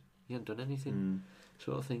played, he hadn't done anything,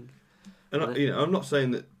 sort of thing. And I'm not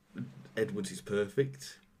saying that Edwards is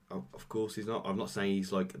perfect. Of course he's not. I'm not saying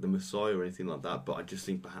he's like the Messiah or anything like that. But I just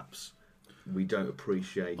think perhaps we don't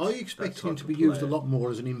appreciate. I expect that him type to of be used a player. lot more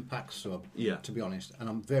as an impact sub. Yeah. To be honest, and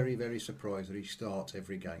I'm very, very surprised that he starts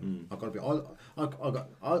every game. I've got to be.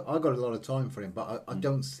 I got a lot of time for him, but I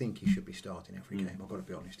don't think he should be starting every game. I've got to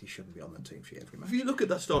be honest. He shouldn't be on the team sheet every match. If you look at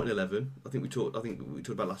that starting 11, I think we talked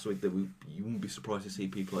about last week that you wouldn't be surprised to see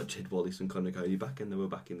people like Jed Wallace and Conor Cody back, and they were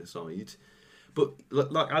back in the side. But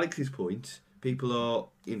like Alex's point, people are,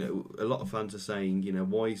 a lot of fans are saying,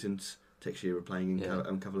 why isn't Teixeira playing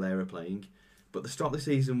and Cavaleira playing? But the start of the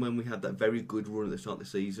season, when we had that very good run at the start of the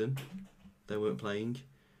season, they weren't playing.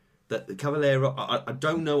 That Cavaleira, I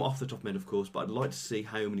don't know off the top of my head, of course, but I'd like to see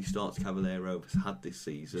how many starts Cavaleira has had this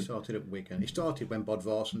season. He started at weekend. He started when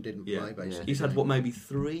Bodvarsson didn't play, basically. He's had, maybe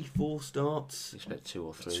 3-4 starts? I expect 2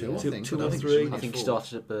 or 3. Two, I think. Two I or think three. it's I think he four.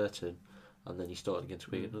 started at Burton, and then he started against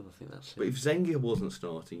Wigan. I think that's it. But if Zenga wasn't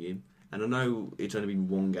starting him, and I know it's only been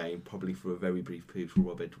one game, probably for a very brief period for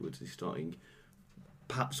Rob Edwards is starting,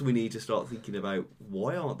 perhaps we need to start thinking about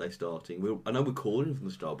why aren't they starting? I know we're calling from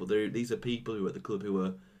the start, but these are people who are at the club who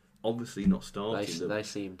are obviously not starting them. They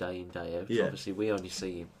see him day in, day out. Yeah. Obviously, we only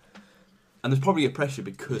see him. And there's probably a pressure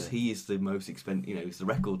because he is the most expensive, he's the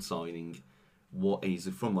record signing. He's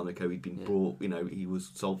from Monaco, he'd been brought, he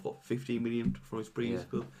was sold for 15 million from his previous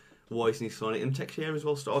club. Why isn't he signing? And Teixeira as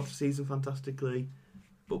well started the season fantastically,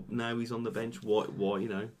 but now he's on the bench. Why?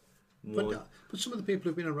 Why? But some of the people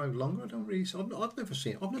who've been around longer, I don't really. I've never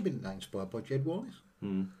seen. I've never been inspired by Jed Wallace.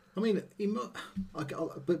 I mean,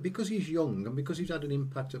 but because he's young and because he's had an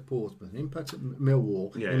impact at Portsmouth, an impact at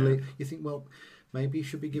Millwall, you think, well, maybe he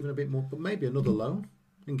should be given a bit more, but maybe another loan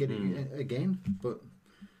and get it again. But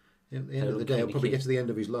at the end of the day, he'll probably get to the end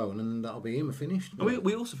of his loan and that'll be him finished.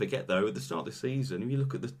 We also forget though at the start of the season, if you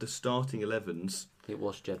look at the starting 11s, it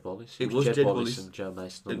was Jed Wallace. It was Jed Wallace and Joe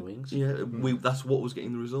Mason on the wings. Yeah, that's what was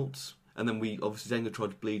getting the results. And then we obviously Zenga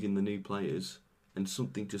tried to bleed in the new players, and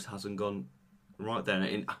something just hasn't gone right there.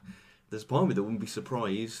 And there's a part of me that wouldn't be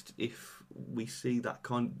surprised if we see that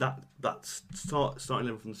starting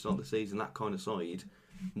 11 from the start of the season, that kind of side,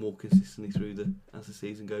 more consistently through as the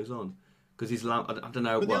season goes on. Because I don't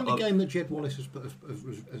know. But the only game that Jed Wallace has,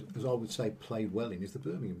 as I would say, played well in is the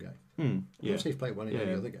Birmingham game. I don't say he's played well in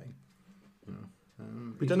any other game.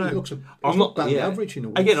 We don't know. I'm not badly average in a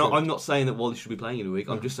week. Again, I'm not saying that Wallace should be playing in a week.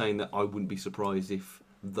 I'm just saying that I wouldn't be surprised if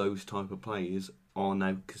those type of players are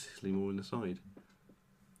now consistently more in the side.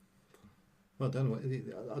 Well,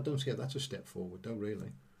 I don't see how that's a step forward, though,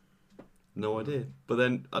 really. No idea. But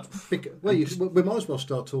then, Well, we might as well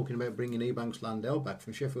start talking about bringing Ebanks Landell back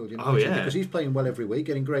from Sheffield United. Oh, yeah. Because he's playing well every week,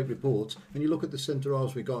 getting great reports. And you look at the centre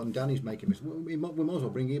halves we got, and Danny's making this. We might as well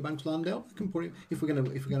bring Ebanks Landell back and put him, if we're going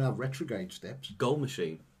to have retrograde steps. goal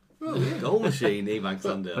machine. Well, yeah. Goal machine, Ebanks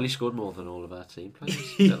Landell. Well, he scored more than all of our team players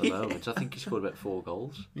at the moment. I think he scored about 4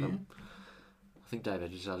 goals. Yeah. I think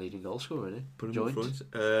David is our leading goal scorer, isn't he? Put him Joint. up front.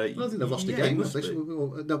 I don't think they've lost a yeah, game. he Have must they? be.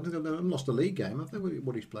 They've lost a league game, have they?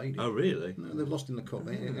 What he's played in? Oh, really? No, they've lost in the cup.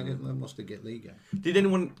 They've lost a league game. Did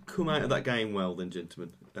anyone come out of that game well then,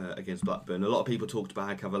 gentlemen, against Blackburn? A lot of people talked about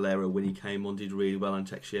how Cavallero, when he came on, did really well, and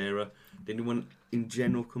Teixeira. Did anyone in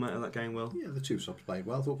general come out of that game well? Yeah, the two subs played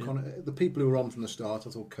well. I thought the people who were on from the start, I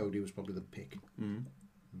thought Cody was probably the pick. Mm.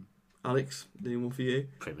 Alex, anyone for you?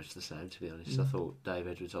 Pretty much the same, to be honest. I thought Dave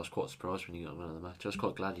Edwards, I was quite surprised when he got man of the match. I was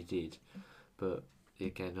quite glad he did, but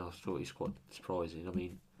again, I thought he was quite surprising. I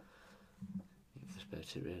mean, that's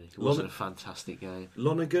about it, really. It wasn't a fantastic game.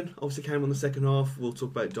 Lonergan obviously came on the second half. We'll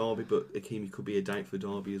talk about Derby, but Akimi could be a doubt for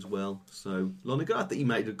Derby as well. So Lonergan, I think he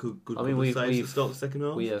made a good I mean, saves to start the second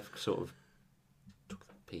half. We have sort of took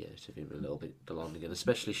the pee out of him a little bit, the Lonergan,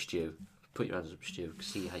 especially Stu. Put your hands up, Stu,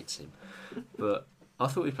 because he hates him. But I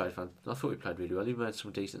thought we played really well. He made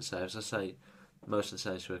some decent saves. I say most of the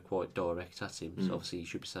saves were quite direct at him, so obviously he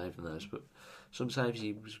should be saving those. But some saves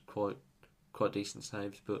he was quite decent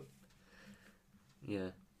saves. But yeah,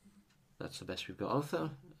 that's the best we've got. I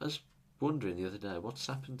was wondering the other day what's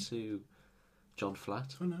happened to John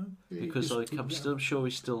Flatt, I know. because I'm sure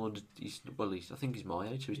he's still under. I think he's my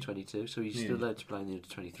age, so he's 22, so he's still allowed to play in the under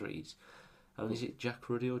 23s. And is it Jack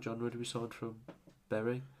Ruddy or John Ruddy we signed from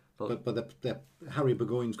Bury? But Harry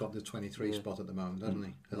Burgoyne's got the 23 spot at the moment, hasn't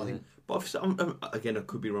he? I think. But again, I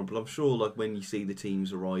could be wrong, but I'm sure, like, when you see the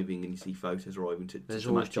teams arriving and you see photos arriving to always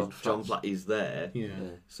matches, John Flatt is there. Yeah.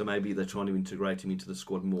 So maybe they're trying to integrate him into the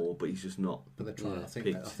squad more, but he's just not. But they're trying.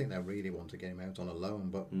 picked. I think they really want to get him out on a loan.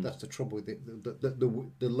 But that's the trouble with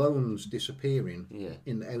the loans disappearing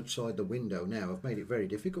outside the window now have made it very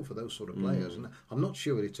difficult for those sort of players. And I'm not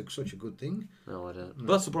sure it's such a good thing. No, I don't. But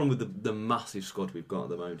that's the problem with the massive squad we've got at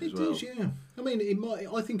the moment as well. It is, yeah. I mean,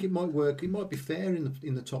 I think it might work. It might be fair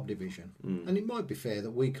in the top division, and it might be fair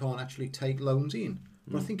that we can't actually take loans in.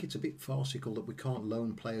 But I think it's a bit farcical that we can't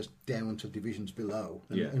loan players down to divisions below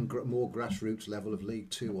and more grassroots level of League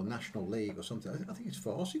 2 or National League or something. I think it's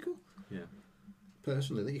farcical. Yeah.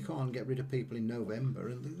 Personally, that you can't get rid of people in November,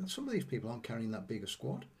 and some of these people aren't carrying that big a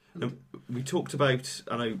squad. We talked about,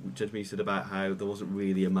 I know, gentlemen, you said about how there wasn't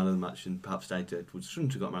really a man of the match, and perhaps Dave Edwards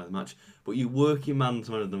shouldn't have got man of the match, but you working man's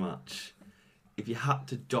man of the match. If you had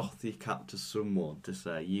to doff your cap to someone to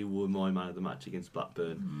say you were my man of the match against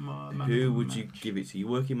Blackburn, who would you give it to? Your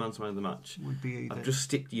working man's man of the match. Would be I've just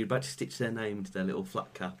sticked. You're about to stitch their name into their little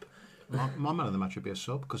flat cap. My man of the match would be a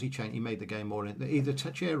sub because he made the game more either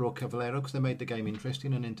Teixeira or Cavallero because they made the game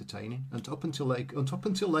interesting and entertaining. And up until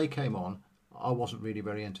they came on, I wasn't really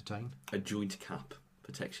very entertained. A joint cap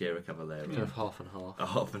for Teixeira Cavallero. Kind of half and half. A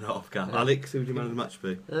half and half cap. Alex, who would your man of the match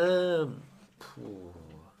be?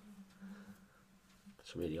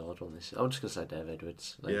 It's a really hard one. This. I'm just going to say Dave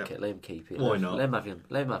Edwards. Let him keep it. Why not? Let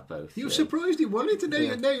him have both. You were surprised he won it,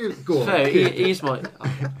 and now you go on. Fair, he's my.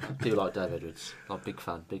 I do like Dave Edwards. I'm a big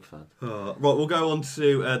fan. Right, we'll go on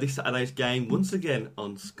to this Saturday's game once again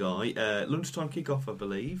on Sky. Lunchtime kick-off, I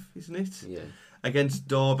believe, isn't it? Yeah. Against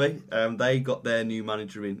Derby. They got their new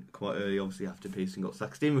manager in quite early, obviously, after Pearson got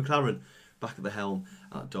sacked. Steve McLaren back at the helm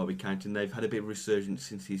at Derby County, and they've had a bit of resurgence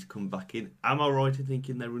since he's come back in. Am I right in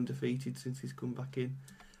thinking they're undefeated since he's come back in?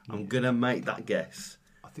 I'm going to make that guess.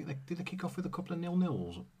 I think did they kick off with a couple of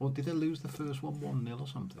 0-0s, or did they lose the first one 1-0 or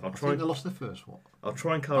something? I try think they lost the first one. I'll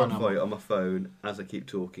try and clarify it on my phone as I keep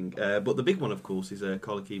talking. But the big one, of course, is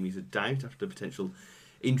Carl Akimi's a doubt after a potential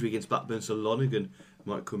injury against Blackburn, so Lonergan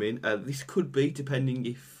might come in. This could be, depending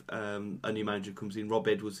if a new manager comes in. Rob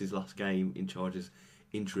Edwards, his last game in charge as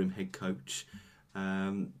interim head coach.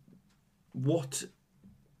 What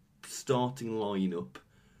starting lineup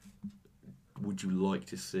would you like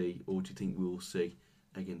to see, or do you think we'll see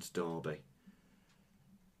against Derby?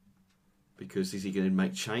 Because is he going to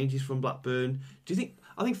make changes from Blackburn? Do you think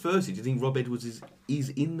Rob Edwards is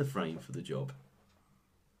in the frame for the job?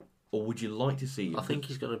 Or would you like to see him? I think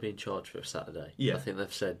he's going to be in charge for Saturday. Yeah. I think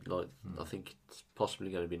they've said, I think it's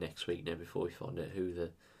possibly going to be next week now before we find out who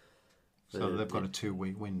the... So they've got a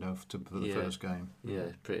 2-week window for the first game.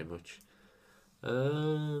 Yeah, pretty much.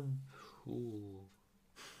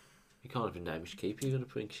 You can't even name which keeper you're going to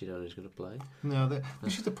put in because you don't know who's going to play. No,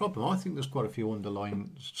 this is the problem. I think there's quite a few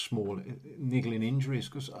underlying small niggling injuries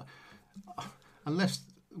because unless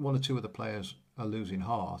one or two of the players are losing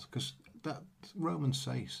heart, because that Roman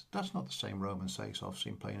Saiss, that's not the same Roman Saiss I've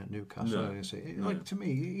seen playing at Newcastle. No. Is it? No. Like, to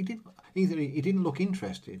me, he didn't look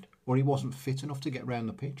interested, or he wasn't fit enough to get round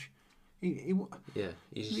the pitch. He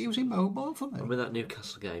was immobile for me. I mean, that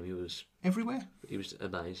Newcastle game, he was everywhere.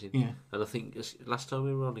 amazing. Yeah. And I think last time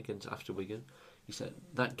we were on against after Wigan, he said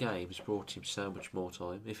that game has brought him so much more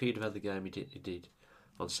time. If he'd have had the game he did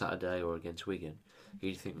on Saturday or against Wigan,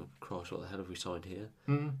 he'd think, oh, Christ, what the hell have we signed here?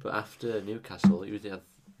 But after Newcastle, he had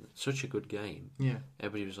such a good game. Yeah.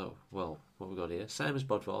 Everybody was like, well, what have we got here? Same as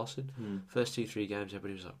Bodvarsson. First 2-3 games,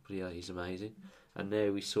 everybody was like, yeah, he's amazing. And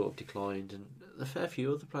now he sort of declined, and a fair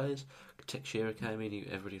few other players. Teixeira came in,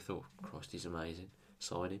 everybody thought, Christ, he's amazing,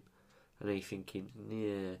 sign him. And then you're thinking,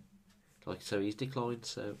 yeah, so he's declined.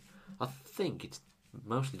 So I think it's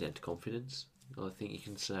mostly down to confidence. I think you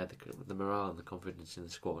can say the morale and the confidence in the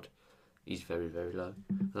squad is very, very low.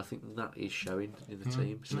 And I think that is showing in the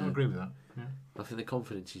team. So I agree with that. Yeah. I think the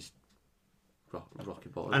confidence is rocky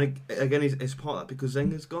bottom. And again, it's part of that because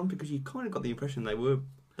Zenga's gone, because you kind of got the impression they were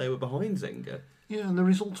behind Zenga. Yeah, and the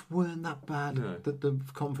results weren't that bad. No. That the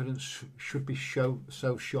confidence should be so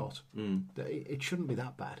shot. That it shouldn't be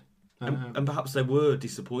that bad. And perhaps they were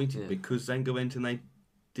disappointed because Zenga went and they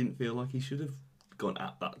didn't feel like he should have gone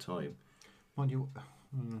at that time. Mind you,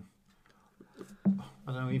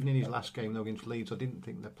 I don't know, even in his last game though against Leeds, I didn't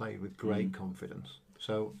think they played with great confidence.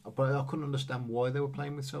 So, but I couldn't understand why they were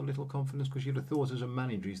playing with so little confidence, because you'd have thought as a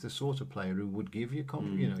manager he's the sort of player who would give you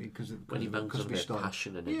confidence, because when he bangs on about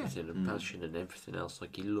passion and everything, Yeah. and passion and everything else,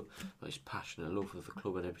 like his passion and love for the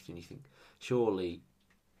club and everything, you think surely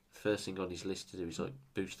the first thing on his list to do is like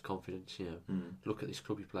boost the confidence. Look at this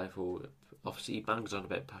club you play for. Obviously, he bangs on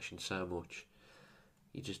about passion so much,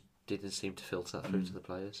 he just didn't seem to filter that through to the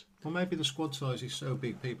players. Well, maybe the squad size is so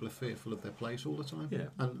big, people are fearful of their place all the time. Yeah.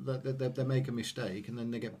 And they make a mistake and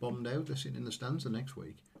then they get bombed out. They're sitting in the stands the next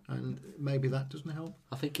week. And maybe that doesn't help.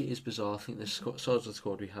 I think it is bizarre. I think the size of the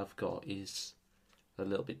squad we have got is a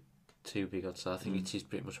little bit too big, I'd say. I think it is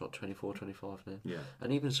pretty much, 24, 25 now. Yeah.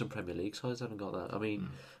 And even some Premier League sides haven't got that. I mean,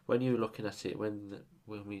 when you're looking at it, when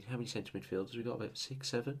how many centre midfielders we got? About 6,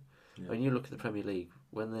 7? Yeah. When you look at the Premier League,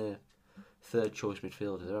 when they're third choice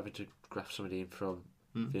midfielder, they're having to graft somebody in from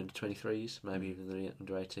the under 23s, maybe even the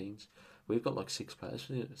under 18s. We've got like 6 players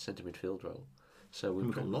for the centre midfield role. So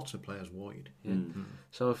We've got lots of players wide. Yeah.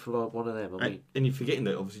 So if like one of them, I mean, and you're forgetting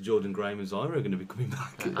that obviously Jordan Graham and Zaire are going to be coming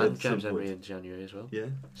back. and James Emery in January as well. Yeah.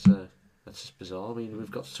 So that's just bizarre. I mean, we've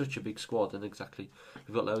got such a big squad, and we've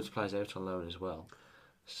got loads of players out on loan as well.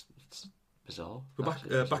 It's bizarre.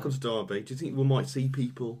 But back onto Derby, do you think we might see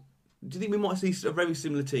people? Do you think we might see a very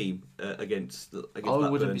similar team against I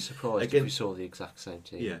Blackburn? wouldn't be surprised if we saw the exact same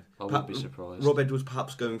team. Yeah, I wouldn't be surprised. Rob Edwards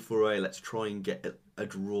perhaps going for let's try and get a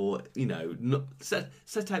draw. Not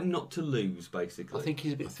set out not to lose. Basically, I think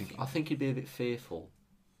he's a bit. I think he'd be a bit fearful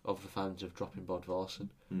of the fans of dropping Bodvarsson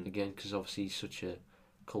again, because obviously he's such a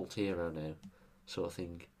cult hero now, sort of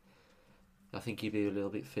thing. I think he'd be a little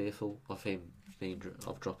bit fearful of him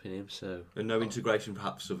of dropping him. So and no integration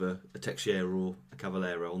perhaps of a Teixeira or a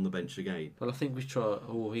Cavallero on the bench again. Well, I think we tried,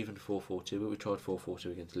 or even 4-4-2, but we tried 4-4-2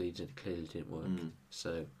 against Leeds and it clearly didn't work.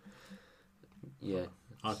 So yeah,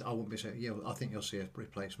 I wouldn't be saying. Yeah, I think you'll see a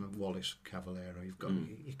replacement Wallace Cavallero. You've got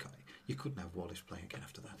you couldn't have Wallace playing again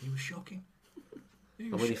after that. He was shocking.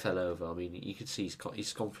 and when he fell over, I mean, you could see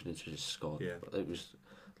his confidence was just gone. Yeah. It was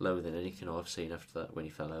lower than anything I've seen after that when he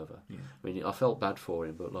fell over. Yeah. I mean, I felt bad for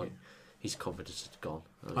him, but his confidence had gone.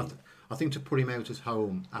 I think to put him out at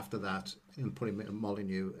home after that and put him at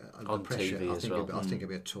Molineux under On pressure, TV I as think well. I think it'd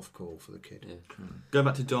be a tough call for the kid. Yeah. Going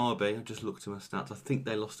back to Derby, I just looked at my stats. I think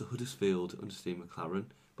they lost to Huddersfield under Steve McLaren.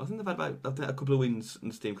 But I think they've had a couple of wins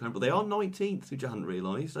under Steve McLaren. But they are 19th, which I hadn't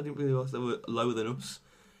realised. I didn't realise they were lower than us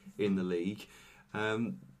in the league.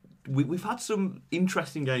 We've had some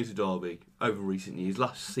interesting games with Derby over recent years.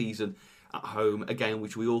 Last season at home, a game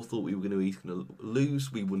which we all thought we were going to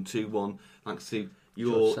lose. We won 2-1 thanks to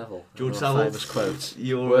George Saville. Famous quote.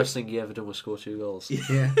 Your worst thing you ever done was score 2 goals.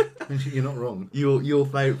 Yeah, you're not wrong. Your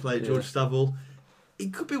favourite player, George Saville.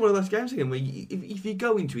 It could be one of those games again where if you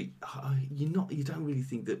go into it, you don't really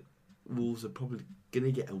think that Wolves are probably going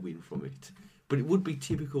to get a win from it. But it would be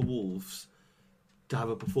typical Wolves to have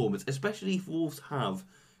a performance, especially if Wolves have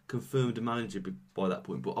confirmed a manager by that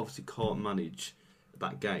point, but obviously can't manage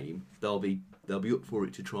that game. They'll be up for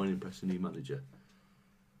it to try and impress a new manager.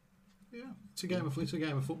 Yeah, it's a game of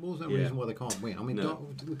football. There's no reason why they can't win. I mean,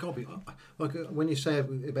 they can't be like when you say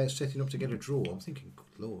about setting up to get a draw. I'm thinking,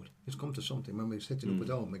 good Lord, it's come to something when we're setting up at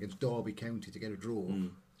home against Derby County to get a draw. We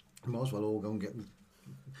might as well all go and get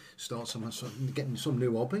start getting some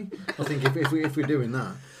new hobby. I think if we're doing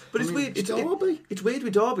that. But it's weird. It's Derby. It's weird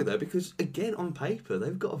with Derby though, because again on paper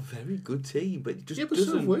they've got a very good team, but it just But so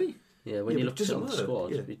doesn't. have we. Yeah, when Yeah, you but look at it on the doesn't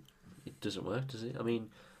squad, work, it doesn't work, does it? I mean,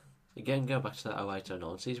 again, going back to that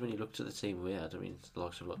 08-09 season, when you looked at the team we had, I mean, the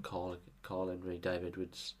likes of like Carl Henry, David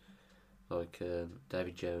Edwards,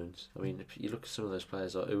 David Jones. I mean, if you look at some of those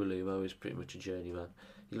players, like Uwalumo is pretty much a journeyman.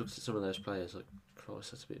 You looked at some of those players, like,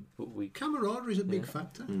 Christ, that's a bit... But Camaraderie is a big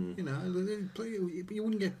factor. You know, you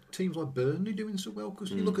wouldn't get teams like Burnley doing so well,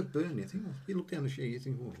 because you look at Burnley, you look down the sheet, you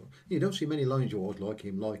think, you don't see many lines you like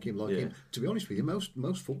him. To be honest with you,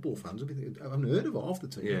 most football fans haven't heard of half the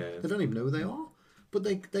team. Yeah. They don't even know who they are. But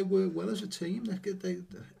they work well as a team.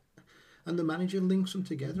 And the manager links them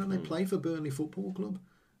together, and they play for Burnley Football Club.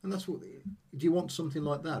 And that's what. Do you want something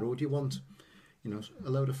like that, or do you want, a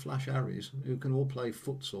load of flash Harrys who can all play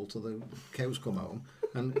futsal till the cows come home,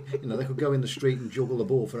 and they could go in the street and juggle the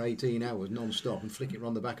ball for 18 hours non-stop and flick it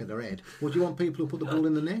around the back of their head? Or do you want people who put the ball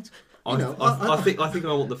in the net? I think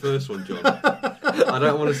I want the first one, John. I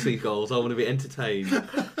don't want to see goals. I want to be entertained.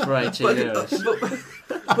 for 18 years.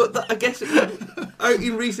 But I guess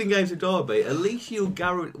in recent games of Derby, at least we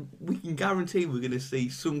can guarantee we're going to see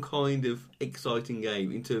some kind of exciting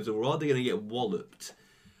game in terms of we're either going to get walloped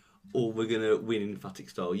or we're going to win in emphatic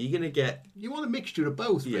style. You're going to get... You want a mixture of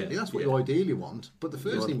both, really. Yeah, That's what you ideally want. But the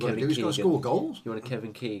first thing you've got to do is got to score goals. You want a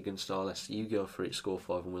Kevin Keegan style Leicester. You go for it, score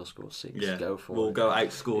 5 and we'll score 6. Yeah, Go for we'll it. go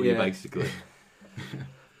outscore you, basically.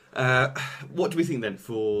 What do we think then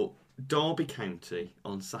for Derby County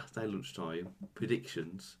on Saturday lunchtime?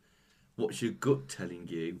 Predictions. What's your gut telling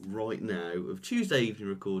you right now of Tuesday evening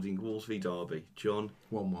recording, Wolves v Derby? John?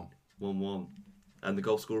 1-1. 1-1. And the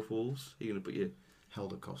goal scorer for Wolves? Are you going to put your...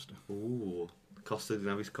 Helder Costa. Ooh. Costa didn't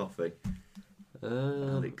have his coffee.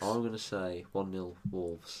 I'm going to say 1-0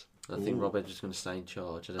 Wolves. I think Rob Edwards is going to stay in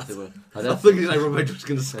charge. I think Rob Edwards was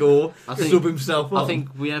going to score, sub himself on. I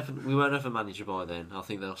think we won't have a manager by then. I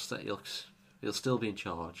think he'll still be in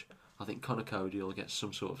charge. I think Conor Cody will get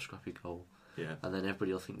some sort of scrappy goal. Yeah. And then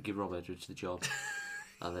everybody will give Rob Edwards the job.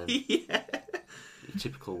 And then yeah.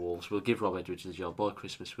 Typical Wolves. We'll give Rob Edwards the job. By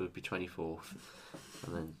Christmas we'll be 24th.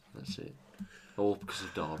 And then that's it. All because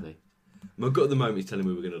of Derby. My gut at the moment is telling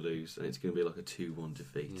me we're going to lose, and it's going to be like a 2-1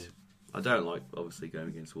 defeat. Yeah. I don't like, obviously, going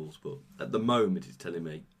against Wolves, but at the moment it's telling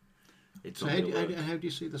me it's so not going to work. How do you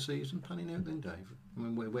see the season panning out then, Dave? I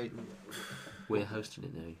mean, we're hosting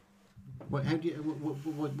it now. How do you...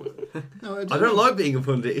 No, I don't like being a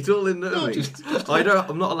pundit. It's all in there. No,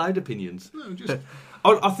 I'm not allowed opinions. No, just...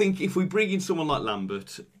 I think if we bring in someone like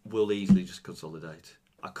Lambert, we'll easily just consolidate.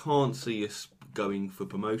 I can't see us going for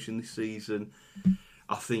promotion this season.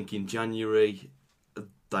 I think in January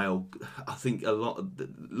look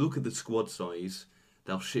at the squad size.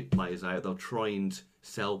 They'll ship players out. They'll try and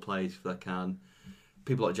sell players if they can.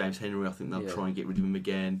 People like James Henry, I think they'll try and get rid of him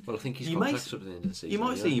again. Well, I think his contract's up at the end of the season. You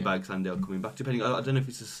might see Bagsandale coming back, depending. I don't know if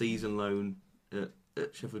it's a season loan at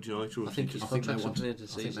Sheffield United. Or I think his contract's up at the end of the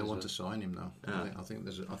season. I think they want to sign him though. Yeah. I think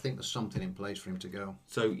there's something in place for him to go.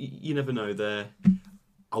 So you never know there.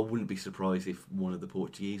 I wouldn't be surprised if one of the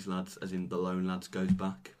Portuguese lads, as in the loan lads, goes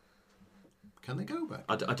back. Can they go back?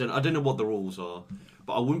 I don't know what the rules are,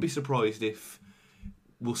 but I wouldn't be surprised if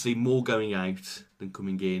we'll see more going out than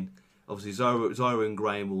coming in. Obviously, Zyro and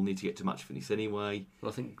Graham will need to get to match fitness anyway.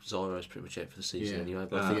 Well, I think Zyro's pretty much out for the season anyway,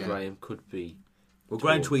 but I think Graham could be... Well,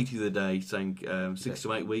 Graham tweeted the other day saying 6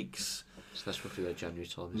 to 8 weeks. So that's roughly like January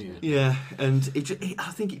time, isn't it? Yeah, and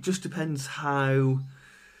I think it just depends how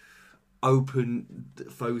open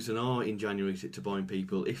Fosun are in January to buying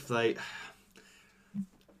people. If they...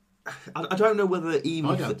 I don't know whether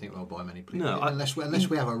even... I don't think they'll buy many people. No, unless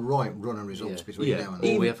we have a right run of results between now and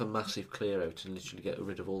then. Or we have a massive clear out and literally get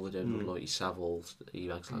rid of all the dead like Savills,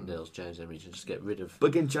 Evanks Landales, James Emery, and just get rid of...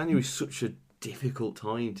 But again, January is such a difficult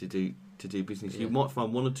time to do business. You might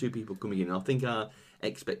find 1 or 2 people coming in. I think our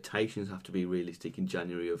expectations have to be realistic in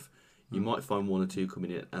January of you might find 1 or 2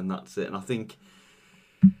 coming in and that's it. And I think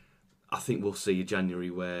we'll see a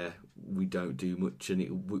January where we don't do much,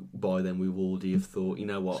 and by then we will already have thought, you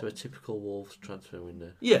know what? So a typical Wolves transfer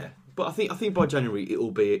window. Yeah, but I think by January it will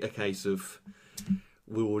be a case of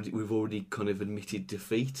we've already kind of admitted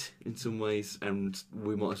defeat in some ways, and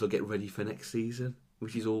we might as well get ready for next season,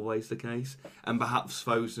 which is always the case. And perhaps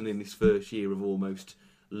Fosun in this first year have almost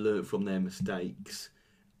learnt from their mistakes,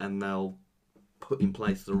 and they'll put in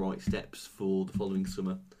place the right steps for the following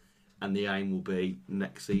summer. And the aim will be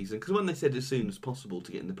next season. Because when they said as soon as possible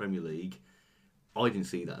to get in the Premier League, I didn't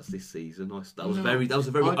see that as this season. That was a very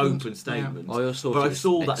open statement. I also but I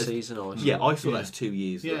saw that as season. I saw that as 2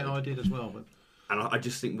 years. Yeah, though. I did as well. But And I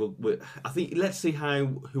just think I think let's see how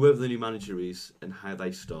whoever the new manager is and how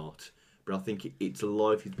they start. But I think it's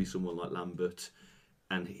likely to be someone like Lambert,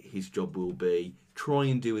 and his job will be try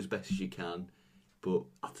and do as best as you can. But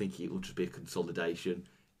I think it will just be a consolidation,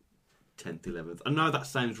 10th, 11th. I know that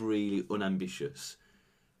sounds really unambitious,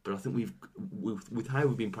 but I think with how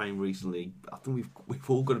we've been playing recently, I think we've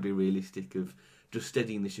all got to be realistic of just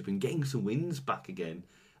steadying the ship and getting some wins back again.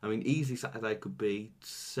 I mean, easily Saturday could be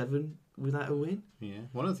 7 without a win. Yeah,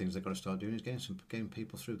 one of the things they've got to start doing is getting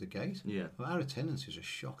people through the gate. Yeah, well, our attendances are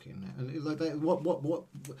shocking, and like what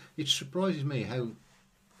it surprises me how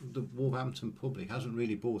the Wolverhampton public hasn't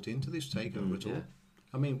really bought into this takeover at all. Yeah.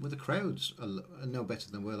 I mean, with the crowds are no better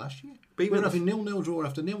than we were last year. But We're having 0-0 draw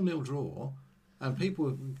after 0-0 draw, and people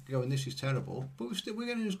are going, "This is terrible," but we're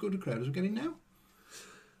getting as good a crowd as we're getting now.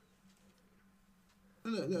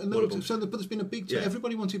 But there's been a big.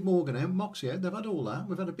 Everybody wanted Morgan out, Moxie out. They've had all that.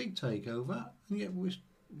 We've had a big takeover, and yet we're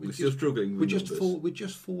still struggling. With we're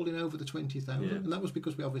just falling over the 20,000, and that was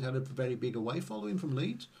because we obviously had a very big away following from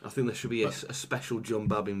Leeds. I think there should be a special John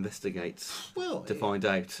Babb investigates to find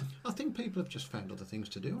out. I think people have just found other things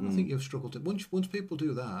to do, and I think you've struggled to. Once people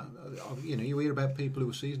do that, you hear about people who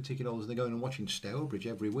are season ticket holders and they're going and watching Stourbridge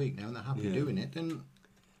every week now, and they're happy doing it. Then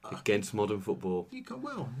against modern football, it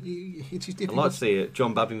is difficult. I'd like to see it.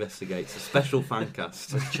 John Babb investigates a special fan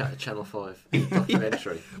cast. Channel 5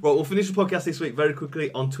 documentary. Right, we'll finish the podcast this week very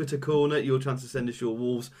quickly on Twitter Corner. Your chance to send us your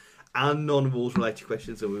Wolves and non-Wolves related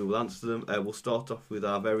questions, and we will answer them. We'll start off with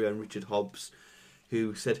our very own Richard Hobbs,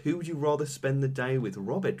 who said, "Who would you rather spend the day with,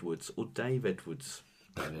 Rob Edwards or Dave Edwards?"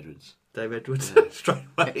 Dave Edwards. Dave Edwards, Yeah. straight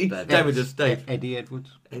away. Dave Edwards, Dave. Eddie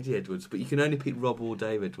Edwards. Eddie Edwards, but you can only pick Rob or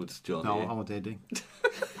Dave Edwards, John. No, yeah? I want Eddie.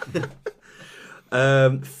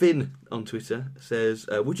 Finn on Twitter says,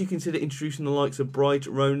 would you consider introducing the likes of Bright,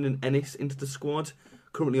 Ronan and Ennis into the squad?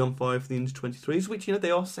 Currently on 5 for the under-23s, which,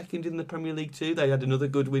 they are second in the Premier League too. They had another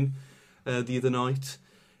good win the other night.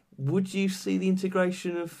 Would you see the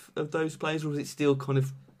integration of those players, or is it still kind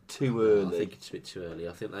of too early? I think it's a bit too early.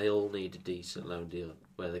 I think they all need a decent loan deal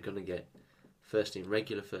where they're going to get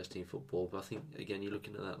regular first team football. But I think, again, you're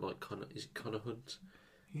looking at that like is it Connor Hunt?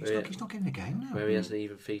 He's not getting a game now. Where he hasn't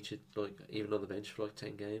even featured even on the bench for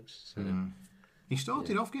 10 games. So, He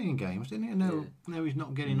started off getting games, didn't he? And now he's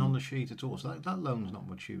not getting on the sheet at all. So that loan's not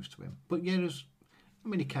much use to him. But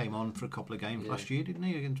he came on for a couple of games last year, didn't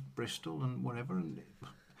he, against Bristol and whatever. And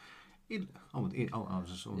I was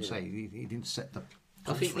just going to say he didn't set the.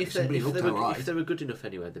 I think if they were good enough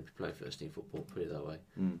anyway, they'd be playing first team football. Put it that way.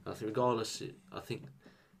 I think regardless,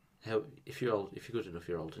 if you're good enough,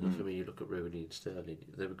 you're old enough. I mean, you look at Rooney and Sterling;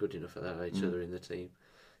 they were good enough at that age, so they're in the team.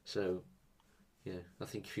 So, I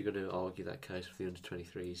think if you're going to argue that case for the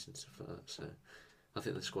under-23s and stuff like that, so I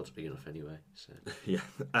think the squad's big enough anyway. So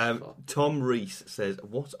Tom Rees says,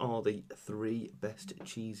 "What are the 3 best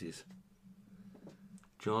cheeses?"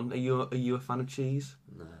 John, are you a fan of cheese?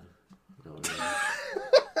 No. Really.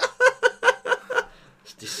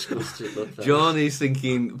 It's disgusting. Look, John is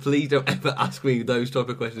thinking, please don't ever ask me those type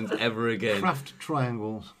of questions ever again. Kraft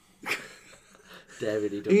triangles.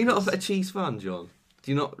 Dairy Are you not a cheese fan, John?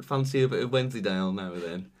 Do you not fancy a bit of Wensleydale now and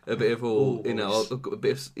then? A bit of all, a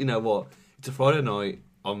bit of, what? It's a Friday night.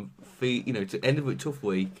 To end of a tough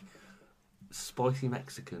week. Spicy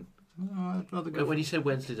Mexican. I'd rather go. When you say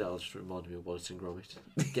Wensleydale, just reminded me of Wallace and Gromit.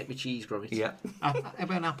 Get me cheese, Gromit. Yeah. About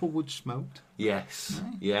an Applewood smoked. Yes.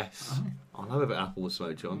 Aye. Yes. Aye. I'll have a bit of Applewood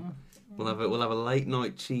smoked, John. We'll have a late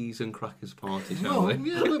night cheese and crackers party, shall we?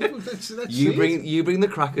 Yeah, that's you bring the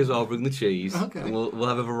crackers, I'll bring the cheese. Okay. And we'll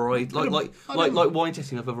have a variety, like wine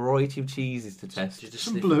testing. We'll have a variety of cheeses to test. You just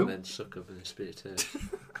Some sniff blue. and then suck up and spit it out.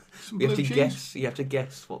 Some You have blue to cheese. guess. You have to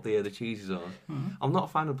guess what the cheeses are. I'm not a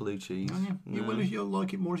fan of blue cheese. You'll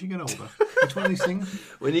like it more as you get older. It's one of these things.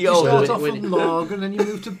 When you You get older, start off on lager, and then you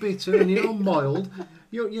move to bitter, and you're on mild.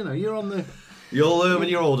 You're on the. you'll learn when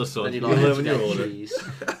you're older, son. Then you You'll like learn when you're to older. cheese.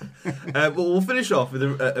 But we'll finish off with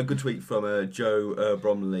a good tweet from Joe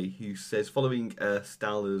Bromley, who says, following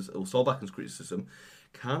Solbacken's criticism,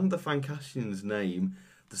 can the Fancastians name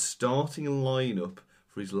the starting lineup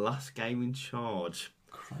for his last game in charge?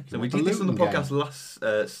 So we did this on the podcast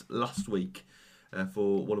last week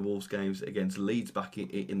for one of Wolves' games against Leeds back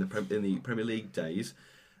in the Premier League days.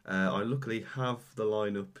 I luckily have the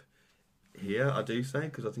lineup here, I do say,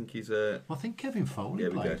 because I think he's I think Kevin Foley we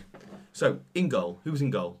played. go. So in goal, who was in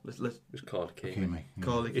goal? Let's It was Carl King. Kimi.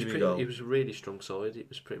 Carly It in goal. was a really strong side. It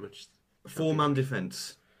was pretty much 4-man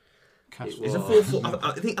defence. Castro. It's a 4-4.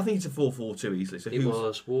 I think it's a 4-4-2 easily. So it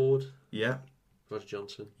was Ward, Yeah, Roger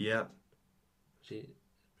Johnson, yeah. was it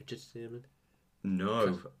Richard Stearman.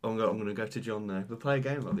 No, I'm going to go to John now. We'll play a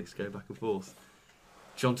game like this. Go back and forth.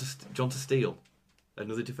 John to Steele,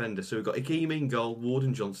 another defender. So we've got Ikeme in goal, Ward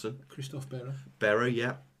and Johnson. Christoph Berra. Berra,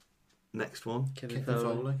 yeah. Next one. Kevin Kevin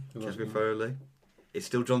Foley. Foley. Who else Kevin we got? Foley. It's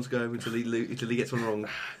still John's go until he gets one wrong.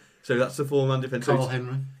 So that's the four-man defence. So Carl it's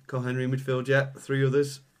Henry. Carl Henry in midfield, yeah. Three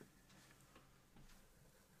others.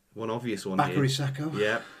 One obvious one Bakary here. Sacco.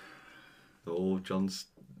 Yeah. Oh, John's...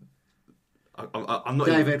 I'm not...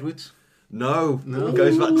 Dave even... Edwards. No. No.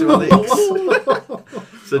 Goes back to Alex.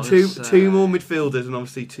 So Nice, two more midfielders and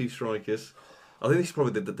obviously two strikers. I think this is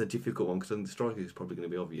probably the difficult one because I think the striker is probably going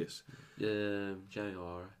to be obvious. Jamie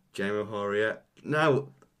O'Hara. Jamie O'Hara, yeah. Now,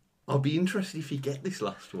 I'll be interested if you get this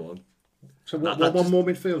last one. So That one just- more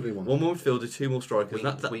midfielder you want? One more midfielder, two more strikers.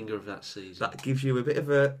 Winger of that season. That gives you a bit of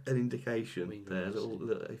an indication Winger,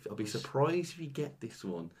 there. I'll be surprised if you get this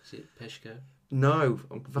one. Is it Peshko? No,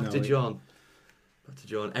 back No, to yeah. John. Back to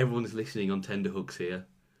John. Everyone's listening on tender hooks here.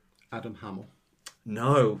 Adam Hamill.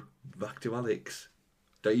 No, back to Alex.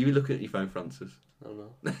 Don't you be looking at your phone, Francis. Oh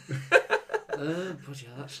no. But yeah,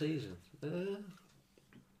 that season.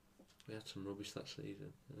 We had some rubbish that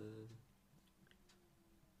season.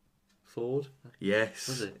 Ford. Yes,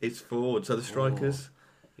 Was it? it's forward. So the strikers.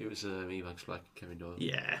 It was Ebanks, Black, and Kevin Doyle.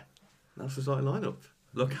 Yeah, that's the starting lineup.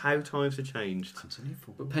 Look how times have changed. Anthony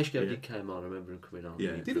Ford. But Peshko Yeah. did came on. I remember him coming on.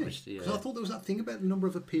 Yeah. Did rubbish, he? Yeah. 'Cause I thought there was that thing about the number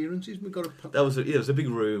of appearances. We've got to. That was there was a big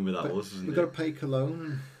room with that, wasn't We've it? got to pay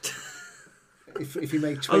Cologne. If he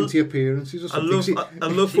made 20 appearances or I something. love I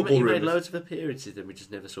love He football made rooms. loads of appearances, then we just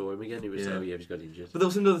never saw him again. He was Yeah. he's got injured. But there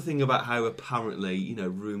was another thing about how apparently,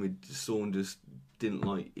 rumoured Saunders didn't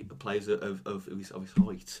like players of his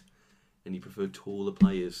height, and he preferred taller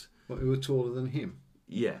players. What, who were taller than him?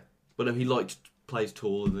 Yeah, but he liked players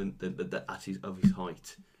taller than of his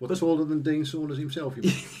height. What, taller than Dean Saunders himself? You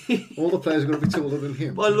mean? All the players are going to be taller than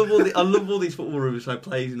him. But I love all these football rumours how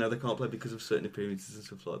players they can't play because of certain appearances and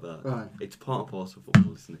stuff like that. Right. It's part and parcel of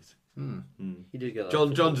football, isn't it? You do get that. John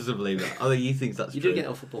on John football. doesn't believe that. I think he thinks that's You true. do get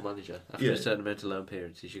on Football Manager after Yeah. a certain amount of loan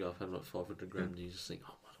appearances. You go off and like 500 grand. And you just think,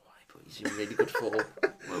 oh, what do I? But he's in really good form.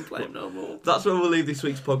 Won't play him no more. That's where we'll leave this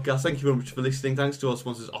week's podcast. Thank you very much for listening. Thanks to our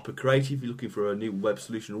sponsors, Opera Creative. If you're looking for a new web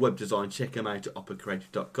solution or web design, check them out at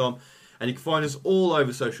operacreative.com. And you can find us all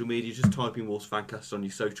over social media. Just type in Wolves Fancast on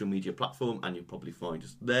your social media platform and you'll probably find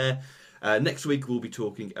us there. Next week, we'll be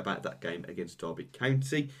talking about that game against Derby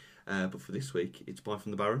County. But for this week, it's bye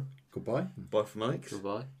from the Baron. Goodbye. Bye from Alex.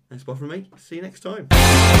 Goodbye. And it's bye from me. See you next time.